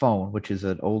the phone, which is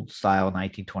an old style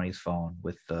 1920s phone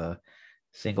with the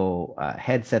single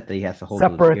headset that he has to hold.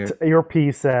 Separate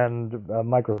earpiece and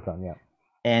microphone, yeah.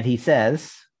 And he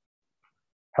says,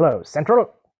 "Hello,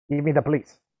 Central. Give me the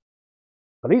police.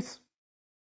 Police?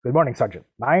 Good morning, Sergeant.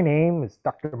 My name is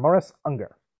Dr. Morris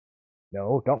Unger.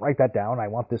 No, don't write that down. I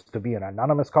want this to be an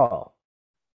anonymous call.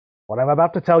 What I'm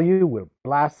about to tell you will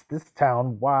blast this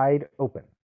town wide open,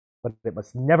 but it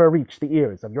must never reach the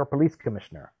ears of your police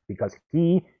commissioner because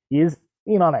he is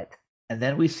in on it." And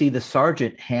then we see the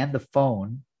sergeant hand the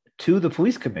phone to the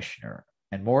police commissioner,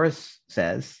 and Morris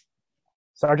says,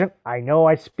 "Sergeant, I know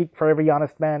I speak for every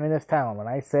honest man in this town when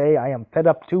I say I am fed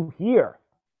up to here.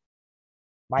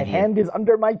 My hand is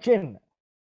under my chin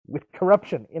with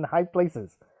corruption in high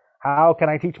places. How can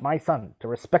I teach my son to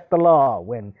respect the law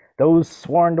when those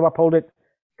sworn to uphold it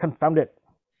confound it?"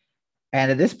 And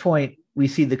at this point, we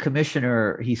see the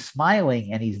commissioner, he's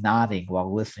smiling and he's nodding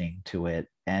while listening to it.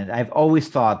 And I've always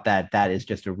thought that is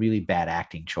just a really bad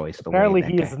acting choice. Apparently,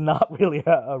 he is not really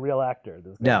a real actor.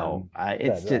 No,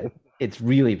 it's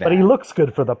really bad. But he looks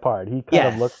good for the part. He kind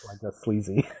of looks like a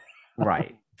sleazy.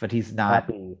 Right. But he's not.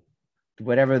 Happy.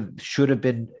 Whatever should have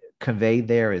been conveyed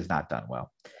there is not done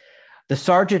well. The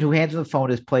sergeant who hands him the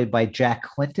phone is played by Jack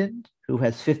Clinton, who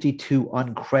has 52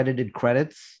 uncredited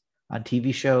credits on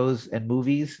TV shows and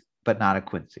movies, but not a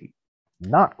Quincy.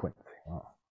 Not Quincy. Oh.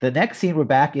 The next scene, we're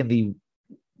back in the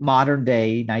modern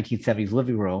day 1970s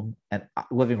living room, and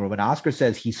Oscar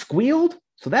says he squealed,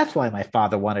 so that's why my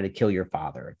father wanted to kill your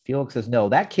father. And Felix says, no,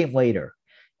 that came later.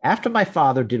 After my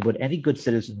father did what any good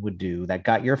citizen would do, that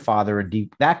got your father in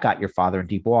deep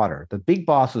water. The big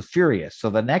boss was furious. So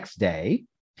the next day,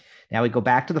 now we go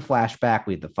back to the flashback.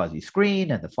 We have the fuzzy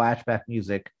screen and the flashback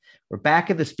music. We're back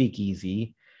in the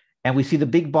speakeasy, and we see the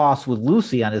big boss with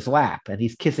Lucy on his lap, and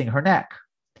he's kissing her neck.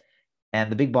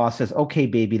 And the big boss says, "Okay,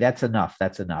 baby, that's enough.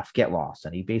 That's enough. Get lost."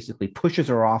 And he basically pushes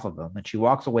her off of him, and she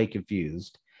walks away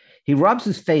confused. He rubs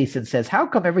his face and says, "How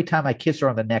come every time I kiss her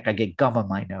on the neck, I get gum on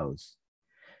my nose?"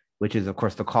 Which is, of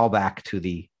course, the callback to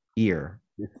the ear.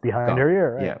 It's behind her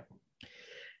ear, right? Yeah.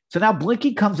 So now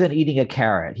Blinky comes in eating a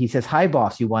carrot. He says, "Hi,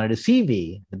 boss, you wanted to see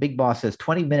me." The big boss says,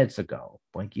 20 minutes ago.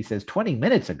 Blinky says, 20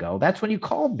 minutes ago? That's when you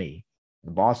called me.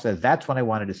 The boss says, "That's when I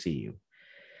wanted to see you."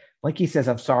 Blinky says,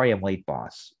 "I'm sorry I'm late,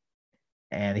 boss."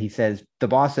 And the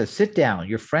boss says, "Sit down.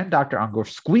 Your friend, Dr. Unger,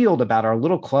 squealed about our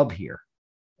little club here."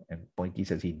 And Blinky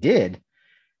says, "He did?"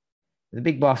 The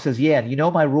big boss says, "Yeah, you know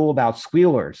my rule about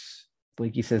squealers."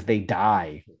 Blinky says, "They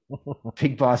die."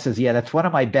 Big boss says, "Yeah, that's one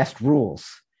of my best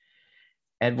rules."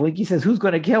 And Blinky says, "Who's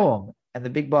going to kill him?" And the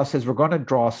big boss says, "We're going to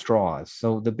draw straws."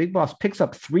 So the big boss picks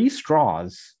up 3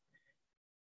 straws,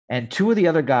 and 2 of the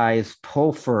other guys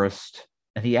pull first,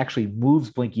 and he actually moves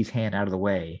Blinky's hand out of the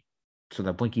way so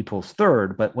that Blinky pulls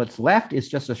third. But what's left is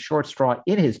just a short straw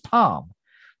in his palm.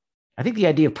 I think the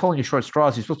idea of pulling a short straw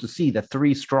is you're supposed to see the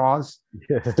 3 straws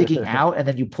sticking out, and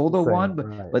then you pull the one.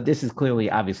 But this is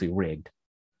clearly, obviously rigged.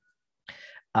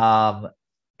 And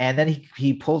then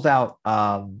he pulls out.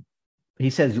 He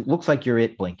says, "Looks like you're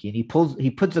it, Blinky." And he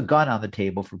puts a gun on the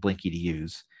table for Blinky to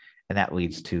use, and that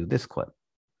leads to this clip.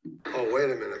 Oh,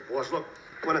 wait a minute, boss. Look,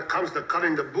 when it comes to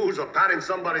cutting the booze or patting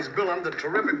somebody's bill, I'm the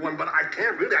terrific one, but I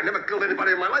can't really. I never killed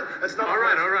anybody in my life. That's not all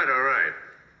right.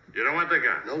 You don't want the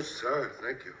gun? No, sir.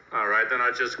 Thank you. All right, then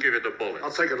I'll just give you the bullets.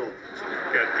 I'll take it all.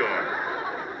 Get going.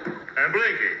 And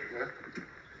Blinky,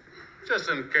 just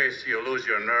in case you lose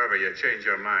your nerve or you change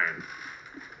your mind,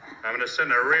 I'm going to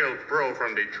send a real pro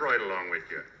from Detroit along with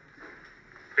you.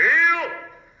 Heel!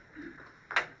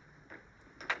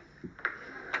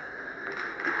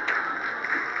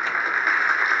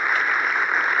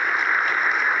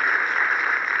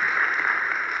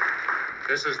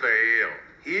 This is the heel.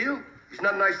 Heel? He's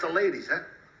not nice to ladies, huh?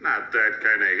 Not that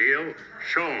kind of heel.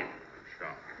 Show him.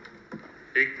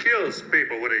 He kills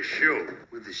people with his shoe.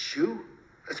 With his shoe?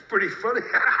 That's pretty funny.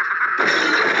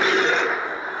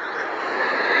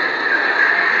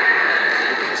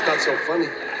 It's not so funny.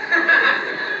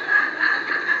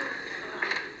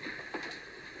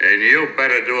 And you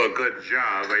better do a good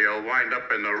job or you'll wind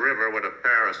up in the river with a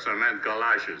pair of cement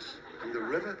galoshes. In the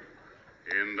river?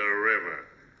 In the river.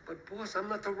 But, boss, I'm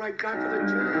not the right guy for the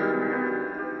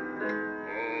job.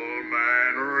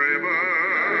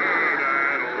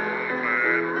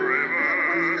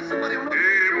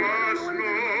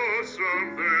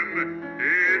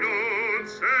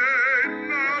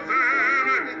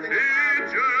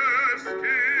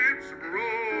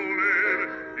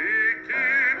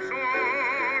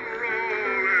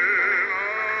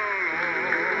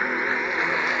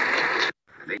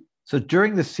 So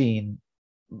during the scene,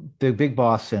 the big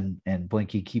boss and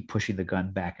Blinky keep pushing the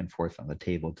gun back and forth on the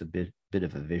table. It's a bit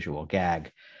of a visual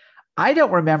gag. I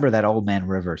don't remember that Old Man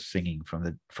River singing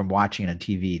from watching it on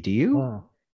TV. Do you?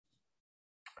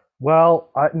 Well,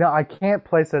 no, I can't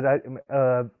place it. I mean,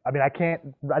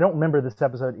 I don't remember this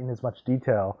episode in as much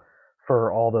detail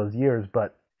for all those years,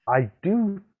 but I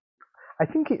do. I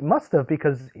think it must have,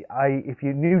 because if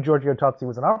you knew Giorgio Tozzi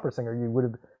was an opera singer,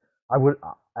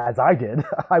 as I did,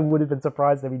 I would have been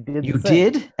surprised if he did. You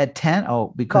did at 10?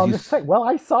 Oh, because no, I'm just saying. Well,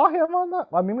 I saw him on that.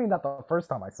 I mean, maybe not the first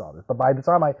time I saw this, but by the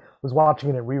time I was watching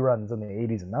it in reruns in the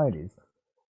 80s and 90s,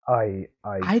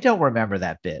 I don't remember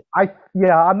that bit. I'm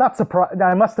not surprised.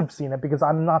 I must have seen it, because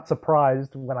I'm not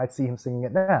surprised when I see him singing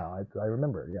it now. I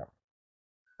remember it, yeah.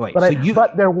 Wait,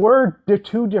 but there were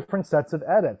two different sets of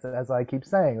edits, as I keep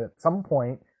saying. At some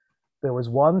point, there was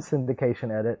one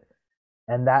syndication edit,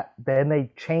 and then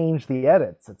they changed the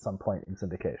edits at some point in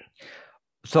syndication.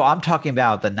 So I'm talking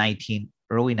about the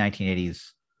early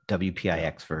 1980s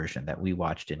WPIX version that we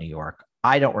watched in New York.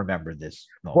 I don't remember this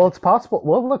moment. Well, it's possible.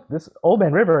 Well, look, this Old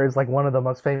Man River is like one of the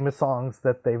most famous songs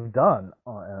that they've done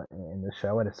in the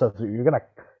show, and so if you're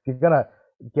gonna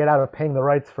get out of paying the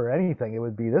rights for anything, it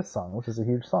would be this song, which is a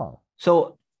huge song.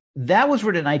 So that was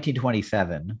written in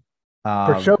 1927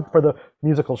 for the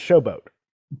musical Showboat.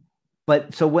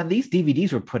 But so when these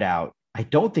DVDs were put out, I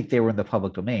don't think they were in the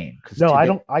public domain.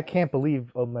 No, I can't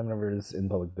believe Old Man River is in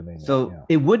public domain. So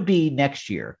it would be next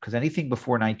year, because anything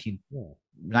before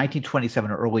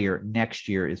 1927 or earlier next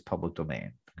year is public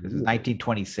domain, because it's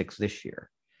 1926 this year,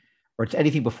 or it's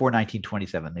anything before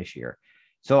 1927 this year.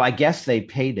 So I guess they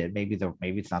paid it. Maybe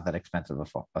it's not that expensive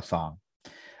a song.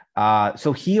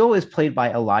 So Heel is played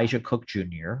by Elijah Cook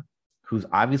Jr., who's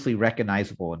obviously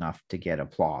recognizable enough to get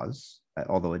applause.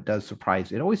 Although it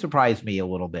always surprised me a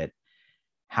little bit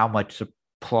how much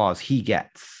applause he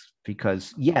gets,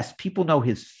 because yes, people know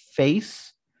his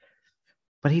face,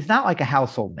 but he's not like a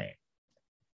household name.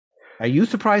 Are you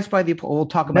surprised by the? We'll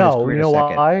talk about his career in a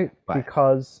second. Why?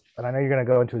 Because, and I know you're going to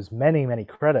go into his many, many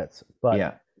credits,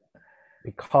 but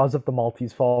because of the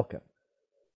Maltese Falcon,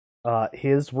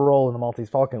 his role in the Maltese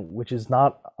Falcon, which is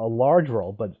not a large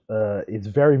role, but is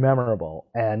very memorable,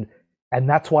 and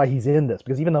that's why he's in this.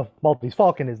 Because even though Maltese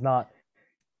Falcon is a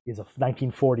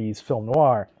 1940s film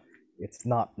noir, it's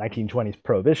not 1920s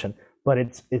Prohibition, but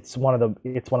it's one of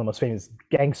the most famous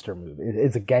gangster movies.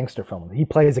 It's a gangster film. He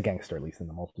plays a gangster, at least in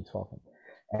the Maltese Falcon,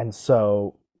 and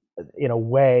so in a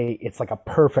way, it's like a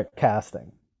perfect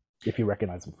casting if you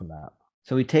recognize him from that.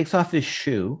 So he takes off his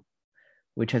shoe,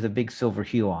 which has a big silver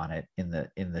heel on it in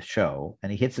the show,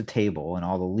 and he hits a table, and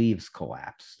all the leaves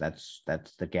collapse. That's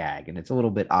the gag, and it's a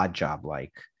little bit Odd Job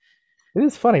like. It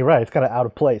is funny, right? It's kind of out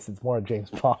of place. It's more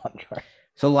James Bond, right?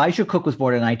 So Elijah Cook was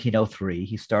born in 1903.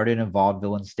 He started in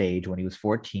vaudeville and stage when he was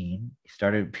 14. He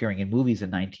started appearing in movies in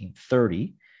 1930.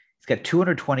 He's got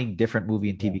 220 different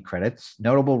movie and TV credits.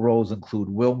 Notable roles include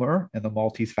Wilmer in The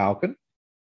Maltese Falcon.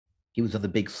 He was in The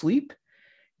Big Sleep.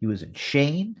 He was in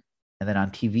Shane. And then on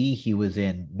TV, he was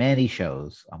in many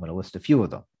shows. I'm going to list a few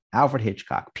of them. Alfred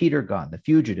Hitchcock, Peter Gunn, The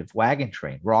Fugitive, Wagon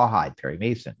Train, Rawhide, Perry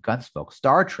Mason, Gunsmoke,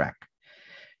 Star Trek,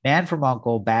 Man from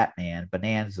U.N.C.L.E., Batman,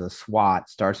 Bonanza, SWAT,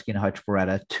 Starsky and Hutch,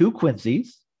 Beretta, Two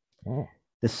Quincy's,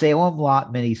 the Salem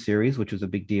Lot miniseries, which was a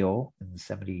big deal in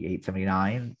 78,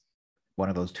 79, one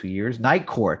of those 2 years, Night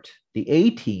Court, The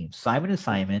A-Team, Simon &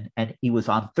 Simon, and he was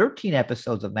on 13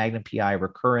 episodes of Magnum P.I.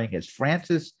 recurring as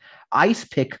Francis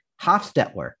Icepick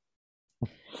Hofstetler,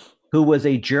 who was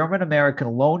a German-American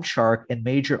loan shark and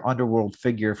major underworld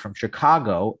figure from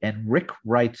Chicago and Rick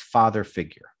Wright's father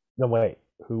figure. No, wait.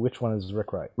 Which one is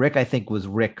Rick Wright? Rick, I think, was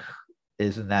Rick.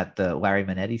 Isn't that the Larry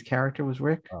Manetti's character was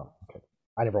Rick? Oh, okay.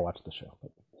 I never watched the show.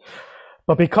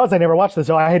 But because I never watched the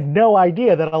show, I had no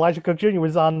idea that Elijah Cook Jr.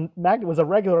 was a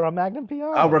regular on Magnum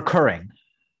P.I. Oh, recurring.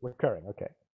 Recurring, okay.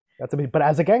 But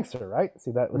as a gangster, right?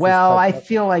 See that? Well, I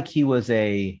feel like he was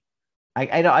I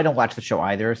don't watch the show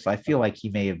either, so I feel like he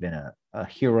may have been a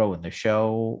hero in the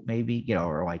show, maybe,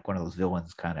 or like one of those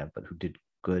villains kind of, but who did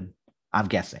good. I'm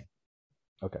guessing.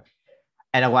 Okay.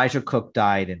 And Elijah Cook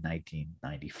died in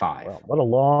 1995. Wow, what a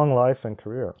long life and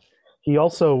career. He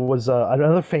also was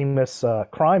another famous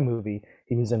crime movie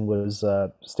he was in was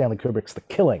Stanley Kubrick's The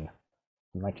Killing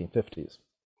in the 1950s.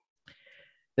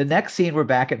 The next scene, we're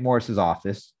back at Morris's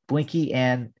office. Blinky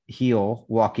and Heel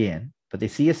walk in, but they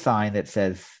see a sign that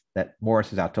says that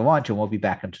Morris is out to lunch and won't be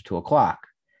back until 2 o'clock.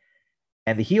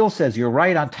 And the Heel says, "You're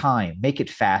right on time. Make it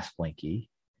fast, Blinky."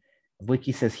 And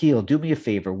Blinky says, "Heel, do me a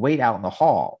favor. Wait out in the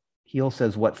hall." Heel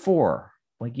says, "What for?"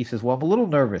 Blinky says, "Well, I'm a little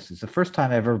nervous. It's the first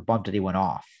time I ever bumped anyone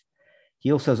off."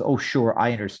 Heel says, "Oh, sure,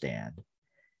 I understand."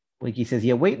 Blinky says,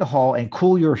 yeah, wait in the hall and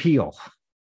cool your heel.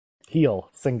 Heel,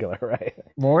 singular, right?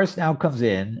 Morris now comes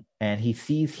in and he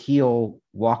sees Heel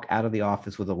walk out of the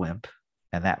office with a limp.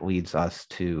 And that leads us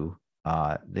to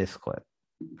this clip.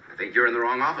 I think you're in the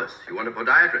wrong office. You want a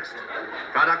podiatrist.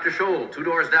 Try Dr. Scholl, 2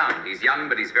 doors down. He's young,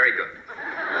 but he's very good.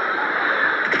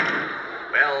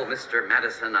 Well, Mr.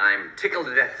 Madison, I'm tickled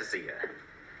to death to see you.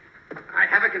 I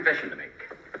have a confession to make.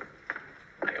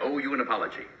 I owe you an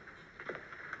apology.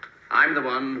 I'm the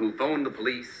one who phoned the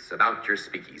police about your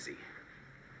speakeasy.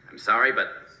 I'm sorry, but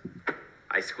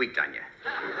I squeaked on you.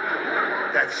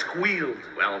 That squealed.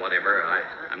 Well, whatever.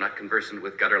 I'm not conversant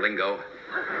with gutter lingo.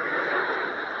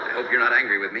 I hope you're not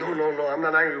angry with me. No, I'm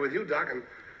not angry with you, Doc, and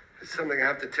there's something I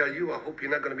have to tell you. I hope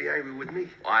you're not going to be angry with me.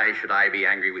 Why should I be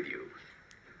angry with you?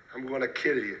 I'm going to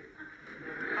kill you.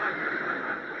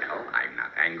 Well, I'm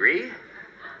not angry.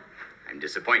 I'm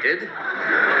disappointed.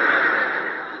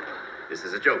 This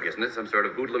is a joke, isn't it? Some sort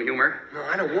of hoodlum humor? No,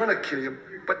 I don't want to kill you,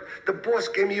 but the boss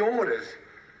gave me orders.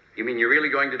 You mean you're really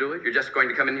going to do it? You're just going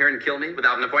to come in here and kill me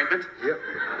without an appointment? Yep.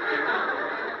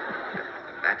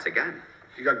 That's a gun.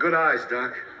 You got good eyes,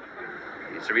 Doc.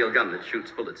 It's a real gun that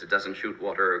shoots bullets. It doesn't shoot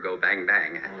water or go bang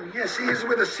bang. Oh, yeah, see, here's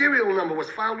where the serial number was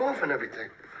filed off and everything.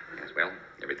 Yes, well,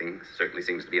 everything certainly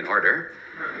seems to be in order.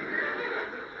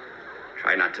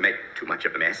 Try not to make too much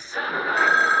of a mess. Would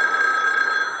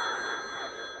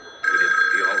it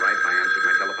be all right if I answered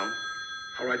my telephone?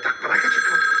 All right, Doc, but I got your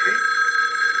cover, okay?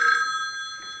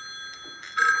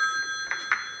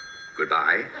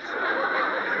 Goodbye.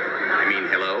 I mean,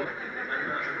 hello.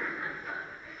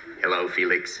 Hello,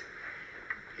 Felix.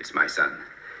 It's my son.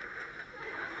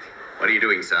 What are you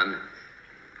doing, son?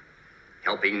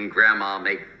 Helping Grandma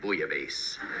make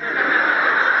bouillabaisse.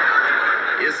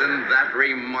 Isn't that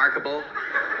remarkable?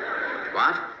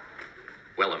 What?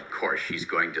 Well, of course, she's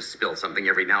going to spill something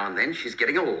every now and then. She's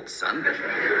getting old, son.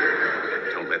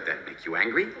 Don't let that make you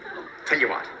angry. Tell you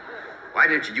what. Why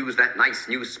didn't you use that nice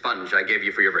new sponge I gave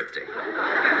you for your birthday?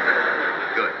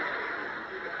 Good.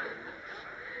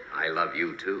 I love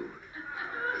you, too.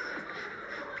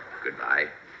 Goodbye.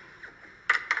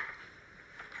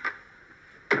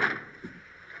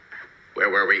 Where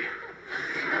were we?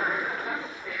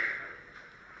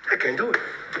 I can't do it.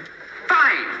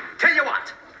 Fine. Tell you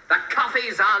what. The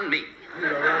coffee's on me. You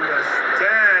don't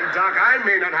understand, Doc. I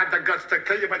may not have the guts to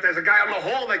kill you, but there's a guy on the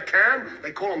hall that can.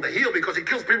 They call him the heel because he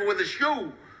kills people with his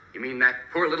shoe. You mean that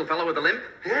poor little fellow with the limp?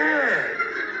 Yeah.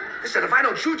 Listen, if I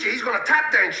don't shoot you, he's going to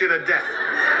tap dance you to death.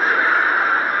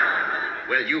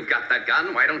 Well, you've got that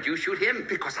gun. Why don't you shoot him?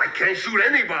 Because I can't shoot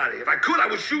anybody. If I could, I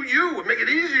would shoot you and make it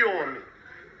easier on me.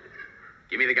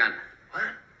 Give me the gun. What?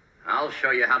 I'll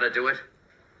show you how to do it.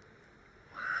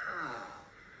 Wow.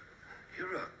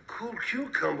 You're a cool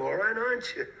cucumber, all right,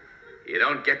 aren't you? You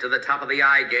don't get to the top of the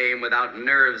eye game without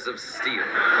nerves of steel.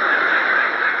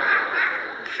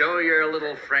 Show your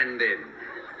little friend in.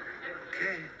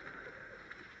 Okay.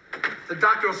 The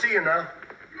doctor will see you now.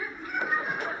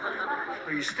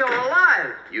 Are you still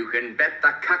alive? You can bet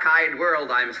the cockeyed world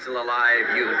I'm still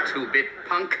alive, you two-bit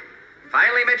punk.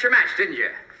 Finally met your match, didn't you?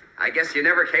 I guess you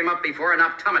never came up before an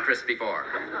optometrist before.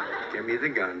 Give me the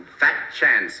gun. Fat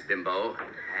chance, bimbo.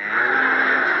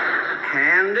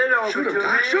 Hand it over Shoot him, to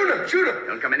Doc. me. Shoot him. Shoot him.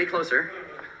 Don't come any closer.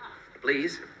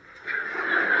 Please.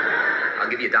 I'll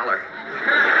give you $1.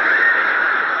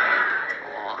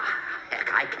 Oh,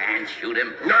 heck, I can't shoot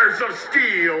him. Nerves of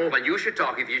steel. Well, you should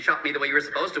talk. If you shot me the way you were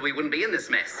supposed to, we wouldn't be in this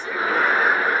mess.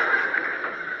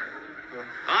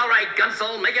 All right,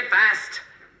 Gunsel, make it fast.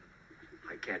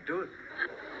 I can't do it.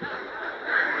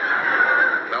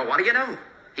 Well, what do you know?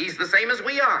 He's the same as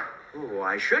we are. Oh,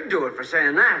 I should do it for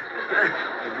saying that.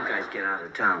 Well, you guys get out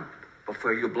of town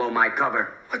before you blow my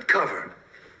cover. What cover?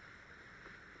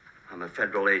 I'm a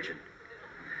federal agent.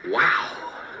 Wow.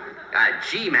 A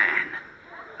G-man.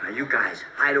 Now, you guys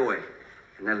hide away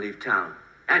and then leave town.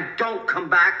 And don't come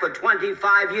back for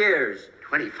 25 years.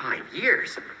 25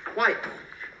 years? Why,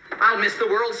 I'll miss the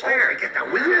World's Fair. Get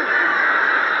that with you?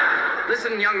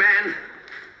 Listen, young man.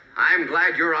 I'm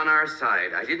glad you're on our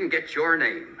side. I didn't get your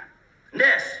name.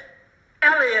 Ness.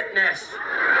 Elliot Ness.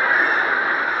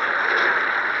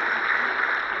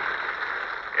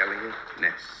 Elliot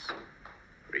Ness.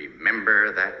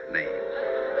 Remember that name.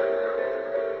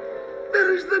 That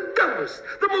is the dumbest,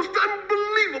 the most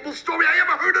unbelievable story I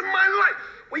ever heard in my life.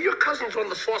 Were your cousins on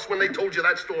the sauce when they told you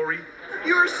that story?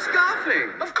 You're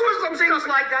scoffing. Of course I'm Things scoffing.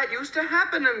 like that used to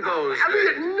happen in those days.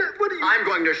 Elliot, what are you... I'm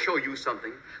going to show you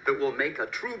something that will make a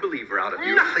true believer out of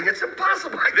you. Nothing. It's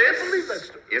impossible. I can't believe that This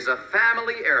story. is a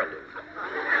family heirloom.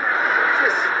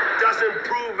 This doesn't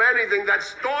prove anything. That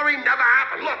story never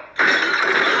happened. Look.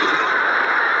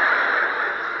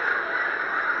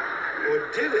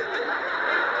 Or did it?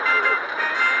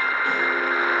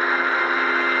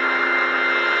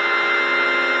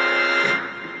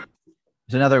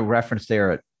 There's another reference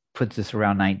there. It puts this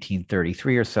around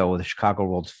 1933 or so. The Chicago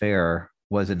World's Fair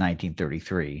was in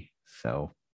 1933.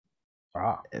 So,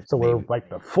 so we're like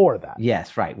before that.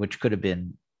 Yes, right. Which could have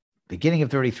been beginning of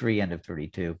 33, end of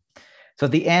 32. So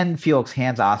at the end, Felix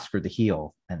hands Oscar the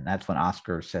heel, and that's when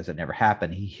Oscar says it never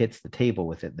happened. He hits the table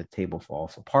with it, and the table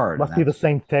falls apart. Must be the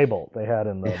same table they had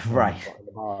in the right. In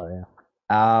the bar,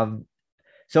 yeah.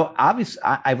 So obviously,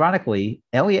 ironically,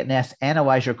 Elliot Ness and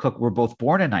Elijah Cook were both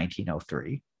born in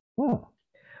 1903.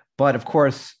 But of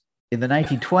course, in the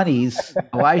 1920s,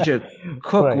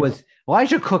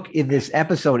 Elijah Cook in this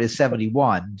episode is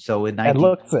 71. So in 19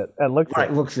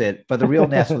 looks it. But the real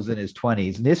Ness was in his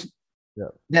 20s. And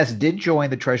Ness did join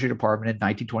the Treasury Department in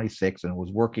 1926 and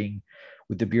was working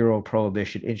with the Bureau of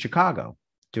Prohibition in Chicago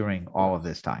during all of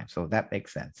this time. So that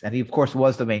makes sense. And he, of course,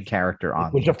 was the main character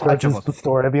on which, of course, is the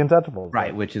story of The Untouchables.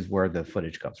 Right, which is where the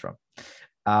footage comes from.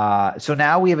 So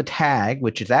now we have a tag,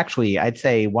 which is actually, I'd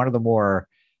say, one of the more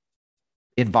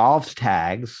involved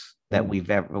tags that we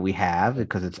have,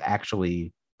 because it's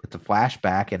a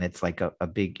flashback and it's like a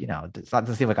big, it's not,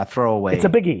 doesn't seem like a throwaway. It's a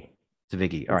biggie.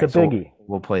 All right, it's a biggie. So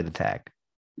we'll play the tag.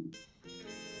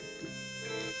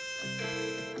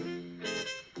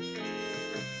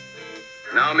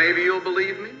 Now maybe you'll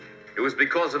believe me. It was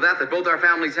because of that both our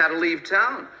families had to leave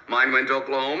town. Mine went to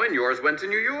Oklahoma and yours went to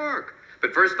New York.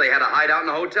 But first they had to hide out in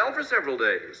a hotel for several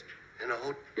days. In a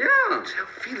hotel? Yeah. Tell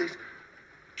Felix,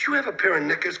 do you have a pair of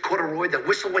knickers, corduroy, that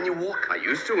whistle when you walk? I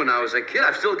used to when I was a kid.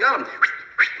 I've still got them.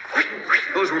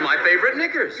 Those were my favorite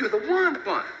knickers. You're the one.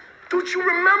 What? Don't you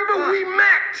remember we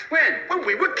met? When? When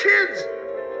we were kids.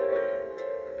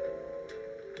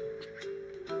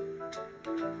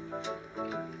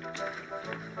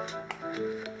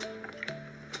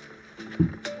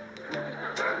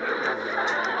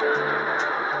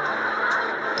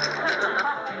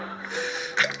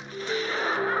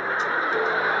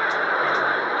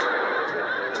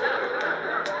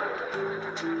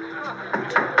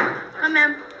 Hi,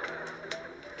 ma'am.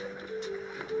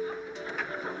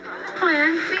 Hi,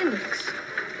 I'm Felix.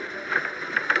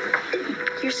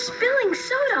 You're spilling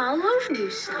soda all over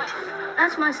yourself.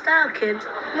 That's my style, kid.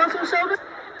 You want some soda?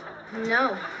 No.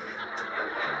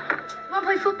 You want to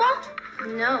play football?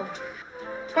 No.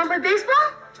 Want to play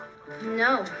baseball?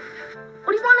 No.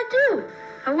 What do you want to do?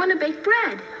 I want to bake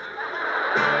bread.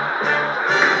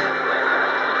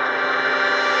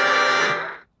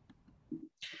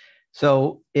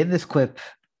 So in this clip,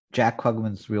 Jack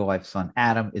Klugman's real life son,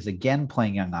 Adam, is again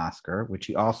playing young Oscar, which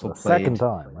he also played second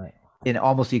time, right? In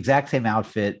almost the exact same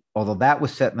outfit, although that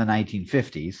was set in the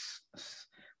 1950s,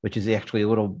 which is actually a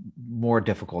little more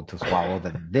difficult to swallow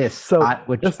than this. So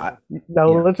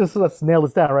let's nail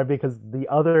this down, right? Because the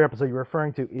other episode you're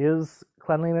referring to is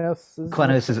Cleanliness.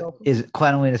 Cleanliness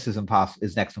is impossible.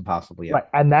 Is next to impossible. Yeah, right.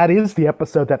 And that is the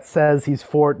episode that says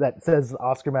that says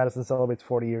Oscar Madison celebrates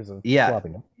 40 years of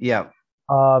swapping him. Yeah.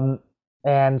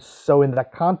 And so in the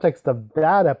context of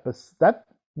that episode, that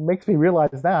makes me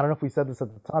realize now, I don't know if we said this at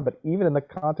the time, but even in the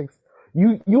context,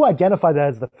 you identify that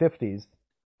as the 50s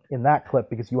in that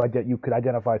clip because you could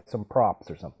identify some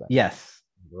props or something. Yes.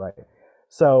 Right.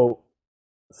 So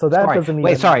that doesn't mean.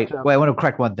 Wait, I want to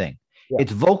correct one thing. Yeah.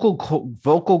 It's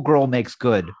vocal girl makes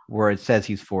good where it says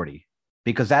he's 40.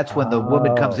 Because that's when the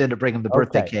woman comes in to bring him the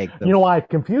birthday cake. You know why I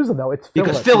confuse him though? It's Phyllis.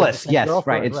 Because Phyllis, yes,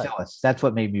 right. It's Phyllis. That's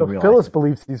what made me realize. Phyllis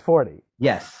believes he's 40.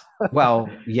 Yes. Well,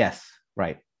 yes.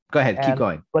 Right. Go ahead. Keep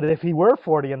going. But if he were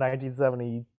 40 in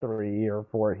 1973 or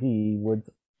 4, he would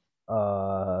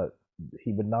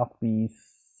not be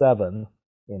 7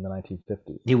 in the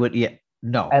 1950s. He would, yeah.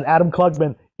 No. And Adam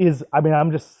Klugman is. I mean,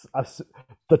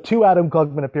 the two Adam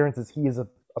Klugman appearances. He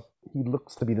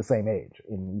looks to be the same age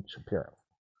in each appearance.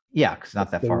 Yeah, because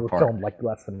not that far apart. Filmed like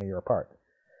less than a year apart.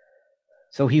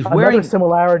 So he's Another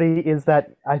similarity is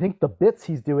that I think the bits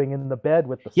he's doing in the bed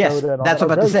with the soda and all that's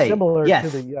what I'm about to say. Similar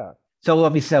yes. To the,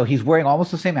 So he's wearing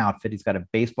almost the same outfit. He's got a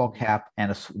baseball cap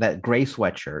and that gray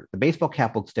sweatshirt. The baseball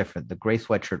cap looks different. The gray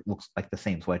sweatshirt looks like the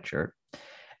same sweatshirt.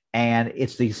 And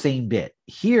it's the same bit.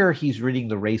 Here he's reading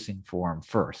the racing form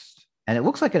first. And it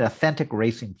looks like an authentic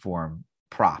racing form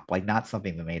prop, like not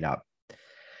something they made up.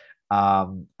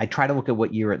 I try to look at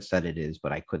what year it said it is,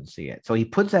 but I couldn't see it. So he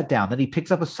puts that down. Then he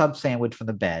picks up a sub sandwich from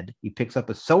the bed. He picks up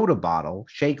a soda bottle,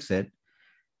 shakes it,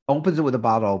 opens it with a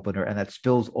bottle opener, and that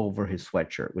spills over his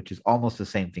sweatshirt, which is almost the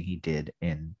same thing he did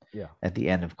at the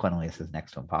end of Cleanliness is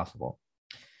Next to Impossible.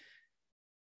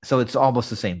 So it's almost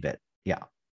the same bit. Yeah.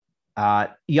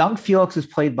 Young Felix is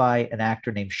played by an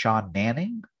actor named Sean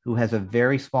Manning, who has a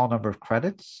very small number of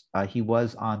credits. He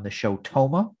was on the show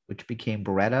Toma, which became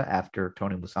Beretta after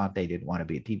Tony Musante didn't want to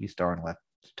be a TV star and left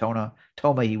Toma.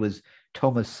 He was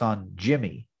Toma's son,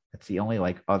 Jimmy. That's the only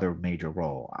other major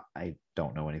role. I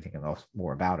don't know anything else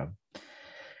more about him.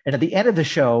 And at the end of the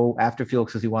show, after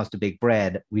Felix says he wants to bake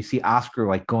bread, we see Oscar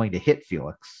going to hit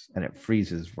Felix, and it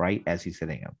freezes right as he's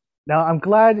hitting him. Now, I'm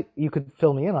glad you could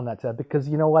fill me in on that, Ted, because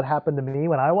you know what happened to me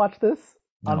when I watched this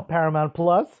on Paramount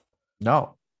Plus?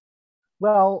 No.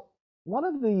 Well, one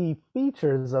of the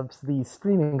features of these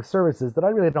streaming services that I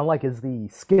really don't like is the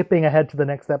skipping ahead to the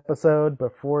next episode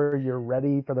before you're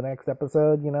ready for the next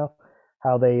episode,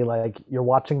 How they, you're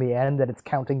watching the end and it's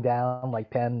counting down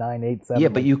 10, 9, 8, 7. Yeah,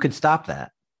 but you could stop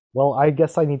that. Well, I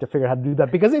guess I need to figure out how to do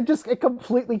that because it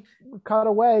completely cut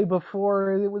away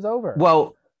before it was over.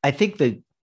 Well, I think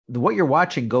what you're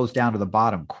watching goes down to the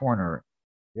bottom corner.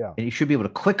 Yeah. And you should be able to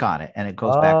click on it and it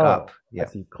goes back up. Yeah.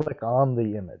 So you click on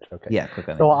the image. Okay. Yeah, click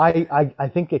on it. So I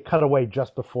think it cut away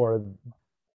just before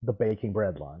the baking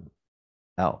bread line.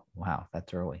 Oh, wow.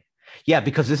 That's early. Yeah,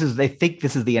 because they think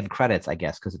this is the end credits, I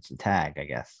guess, because it's the tag, I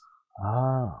guess.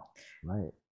 Oh,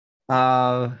 right.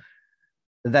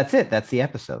 That's it. That's the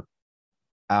episode.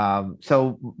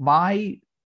 So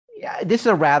this is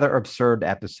a rather absurd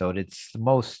episode. It's the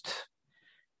most,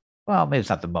 well, maybe it's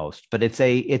not the most, but it's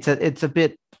a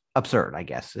bit absurd, I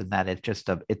guess, in that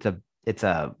it's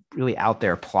a really out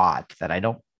there plot that I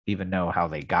don't even know how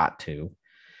they got to.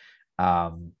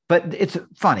 But it's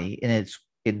funny and it's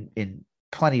in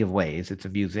plenty of ways. It's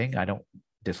amusing. I don't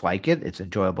dislike it. It's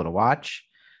enjoyable to watch.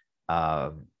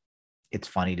 It's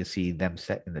funny to see them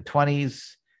set in the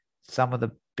 20s. Some of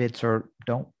the bits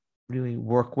don't really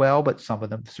work well, but some of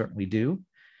them certainly do.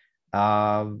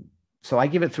 So I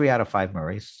give it 3 out of 5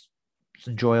 Murrays. It's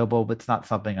enjoyable, but it's not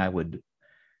something I would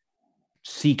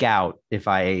seek out if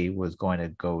I was going to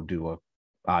go do a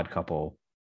Odd Couple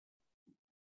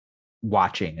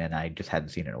watching and I just hadn't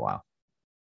seen it in a while.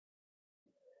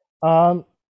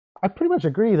 I pretty much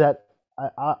agree that,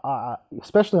 I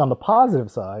especially on the positive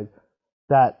side,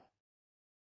 that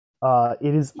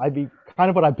it is. Kind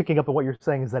of what I'm picking up on what you're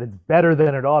saying is that it's better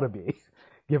than it ought to be,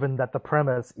 given that the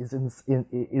premise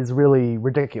is really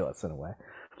ridiculous in a way,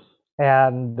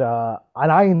 and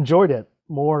I enjoyed it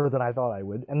more than I thought I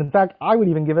would, and in fact, I would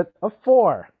even give it a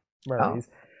 4 Murrays,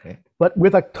 but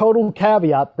with a total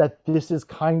caveat that this is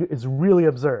really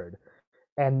absurd,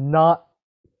 and not.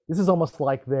 This is almost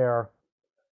like their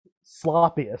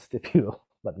sloppiest, if you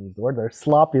let me use the word, their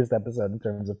sloppiest episode in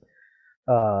terms of,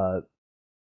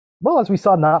 well, as we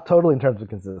saw, not totally in terms of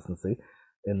consistency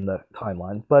in the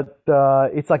timeline, but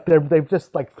it's like they've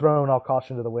just thrown all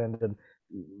caution to the wind and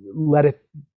let it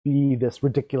be this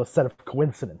ridiculous set of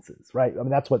coincidences, right? I mean,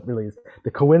 that's what really is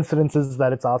the coincidences,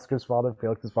 that it's Oscar's father,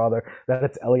 Felix's father, that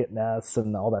it's Elliot Ness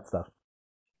and all that stuff.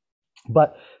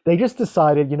 But they just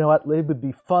decided, you know what, it would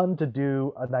be fun to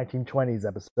do a 1920s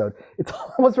episode. It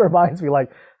almost reminds me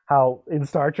how in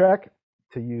Star Trek,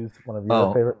 to use one of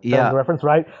your favorite reference,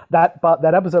 right? That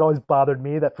episode always bothered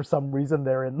me, that for some reason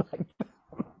they're in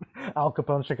Al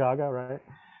Capone, Chicago,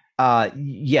 right?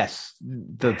 Yes.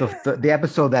 The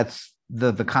episode that's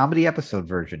the comedy episode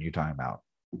version you're talking about.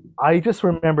 I just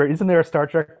remember, isn't there a Star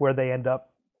Trek where they end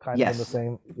up kind of in the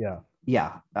same? Yeah.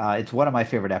 Yeah, it's one of my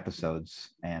favorite episodes,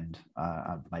 and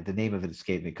the name of it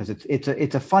escaped me because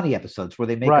it's a funny episode. It's where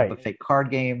they make up a fake card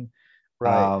game,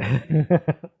 right?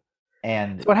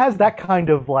 And so it has that kind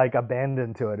of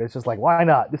abandon to it. It's just why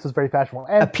not? This is very fashionable.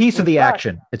 And a piece of the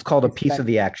action. It's called a piece of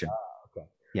the action. Okay.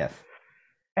 Yes.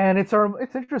 And it's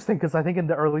interesting because I think in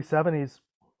the early 70s,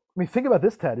 I mean, think about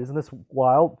this, Ted. Isn't this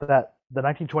wild that the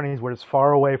 1920s were as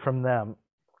far away from them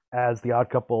as the Odd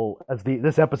Couple, as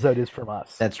this episode is from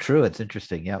us? That's true. It's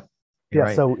interesting. Yep. You're right.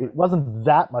 Right. So it wasn't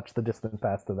that much the distant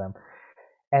past to them.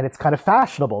 And it's kind of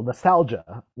fashionable,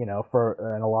 nostalgia, and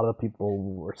a lot of the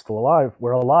people who are still alive,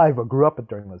 or grew up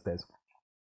during those days.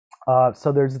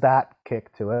 So there's that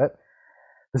kick to it.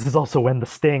 This is also when The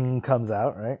Sting comes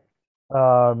out, right?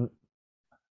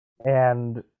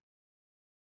 And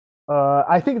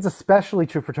I think it's especially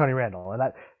true for Tony Randall. And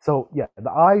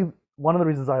one of the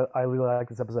reasons I really like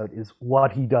this episode is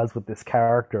what he does with this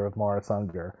character of Morris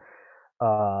Unger.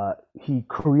 He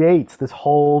creates this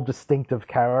whole distinctive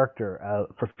character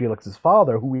for Felix's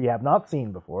father, who we have not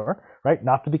seen before, right?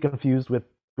 Not to be confused with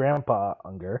Grandpa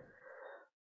Unger,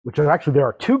 which actually there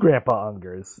are 2 Grandpa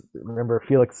Ungers. Remember,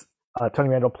 Tony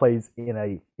Randall plays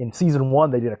in season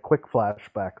 1. They did a quick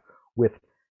flashback with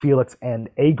Felix and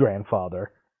a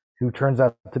grandfather, who turns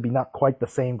out to be not quite the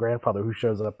same grandfather who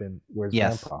shows up in Where's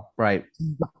Grandpa? Right.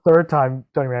 The 3rd time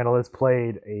Tony Randall has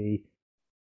played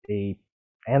a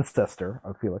ancestor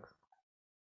of Felix.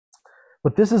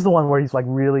 But this is the one where he's like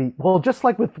really well, just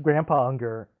like with Grandpa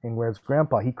Unger in Where's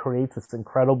Grandpa, he creates this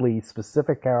incredibly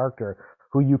specific character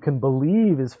who you can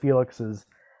believe is Felix's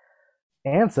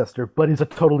ancestor, but is a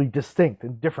totally distinct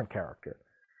and different character.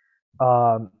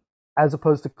 As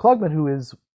opposed to Klugman, who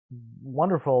is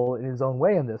wonderful in his own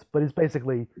way in this, but is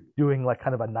basically doing like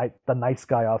kind of the nice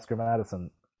guy Oscar Madison,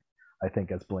 I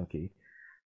think, as Blinky.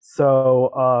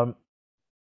 So,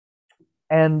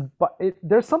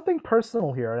 there's something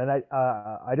personal here, and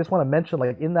I just want to mention,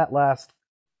 like in that last,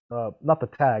 not the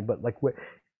tag, but like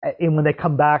when they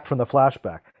come back from the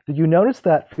flashback, did you notice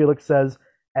that Felix says,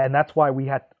 and that's why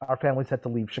our families had to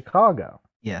leave Chicago?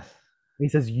 Yes. He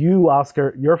says, you,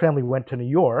 Oscar, your family went to New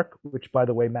York, which, by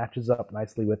the way, matches up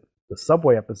nicely with the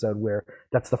Subway episode, where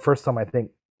that's the first time, I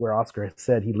think, where Oscar has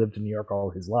said he lived in New York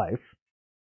all his life.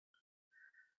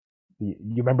 You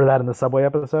remember that in the Subway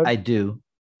episode? I do.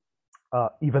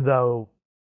 Even though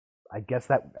I guess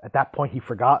that at that point he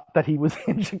forgot that he was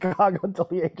in Chicago until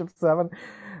the age of 7.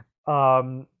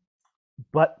 But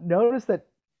notice that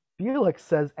Felix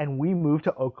says, and we moved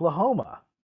to Oklahoma.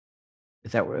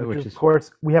 Is that which is, of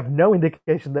course, we have no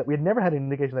indication that we had never had an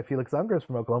indication that Felix Unger is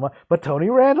from Oklahoma, but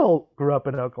Tony Randall grew up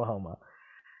in Oklahoma.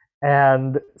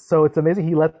 And so it's amazing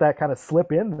he let that kind of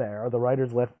slip in there, or the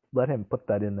writers let him put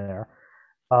that in there.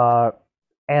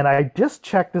 And I just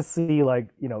checked to see, like,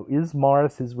 is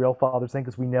Morris his real father's name?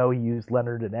 Because we know he used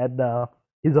Leonard and Edna,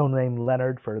 his own name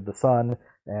Leonard for the son,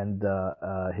 and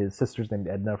his sister's named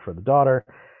Edna for the daughter.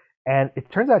 And it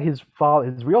turns out his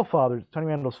real father, Tony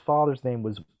Randall's father's name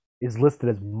is listed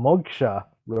as Moksha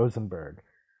Rosenberg.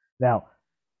 Now,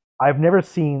 I've never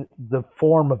seen the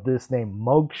form of this name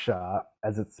Moksha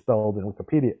as it's spelled in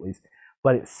Wikipedia, at least,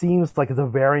 but it seems like it's a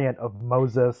variant of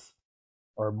Moses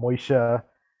or Moisha,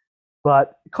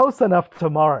 but close enough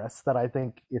to Morris that I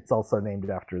think it's also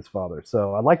named after his father.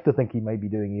 So I like to think he may be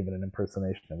doing even an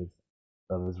impersonation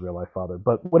of his real life father.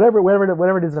 But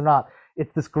whatever it is or not,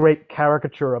 it's this great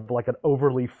caricature of like an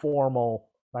overly formal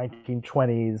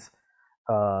 1920s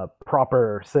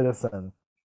proper citizen,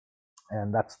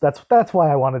 and that's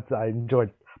why I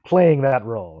enjoyed playing that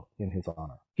role in his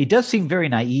honor. He does seem very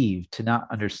naive to not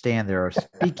understand there are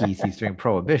speakeasies during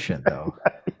Prohibition, though.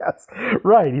 Yes,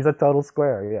 right. He's a total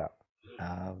square. Yeah.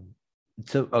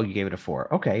 So, you gave it a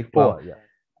 4. Okay. 4. Well, yeah.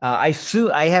 I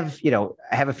have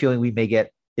a feeling we may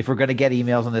get, if we're going to get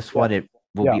emails on this one, it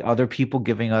will be other people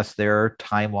giving us their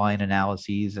timeline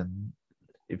analyses, and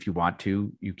if you want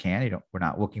to, you can. We're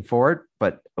not looking for it,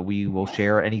 but we will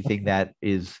share anything that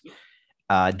is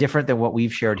different than what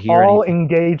we've shared here. All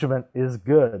engagement is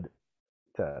good,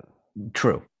 Ted.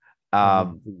 True.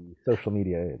 The social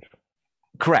media age.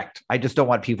 Correct. I just don't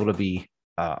want people to be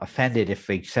offended if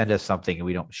they send us something and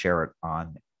we don't share it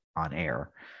on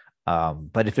air.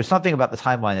 But if there's something about the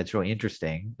timeline that's really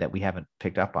interesting that we haven't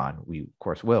picked up on, we of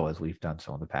course will, as we've done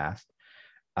so in the past.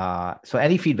 So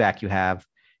any feedback you have,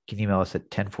 you can email us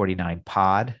at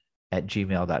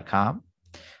 1049pod@gmail.com.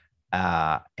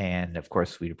 And of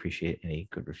course, we'd appreciate any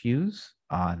good reviews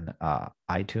on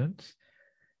iTunes.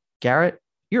 Garrett,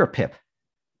 you're a pip.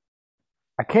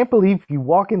 I can't believe you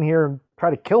walk in here and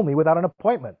try to kill me without an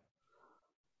appointment.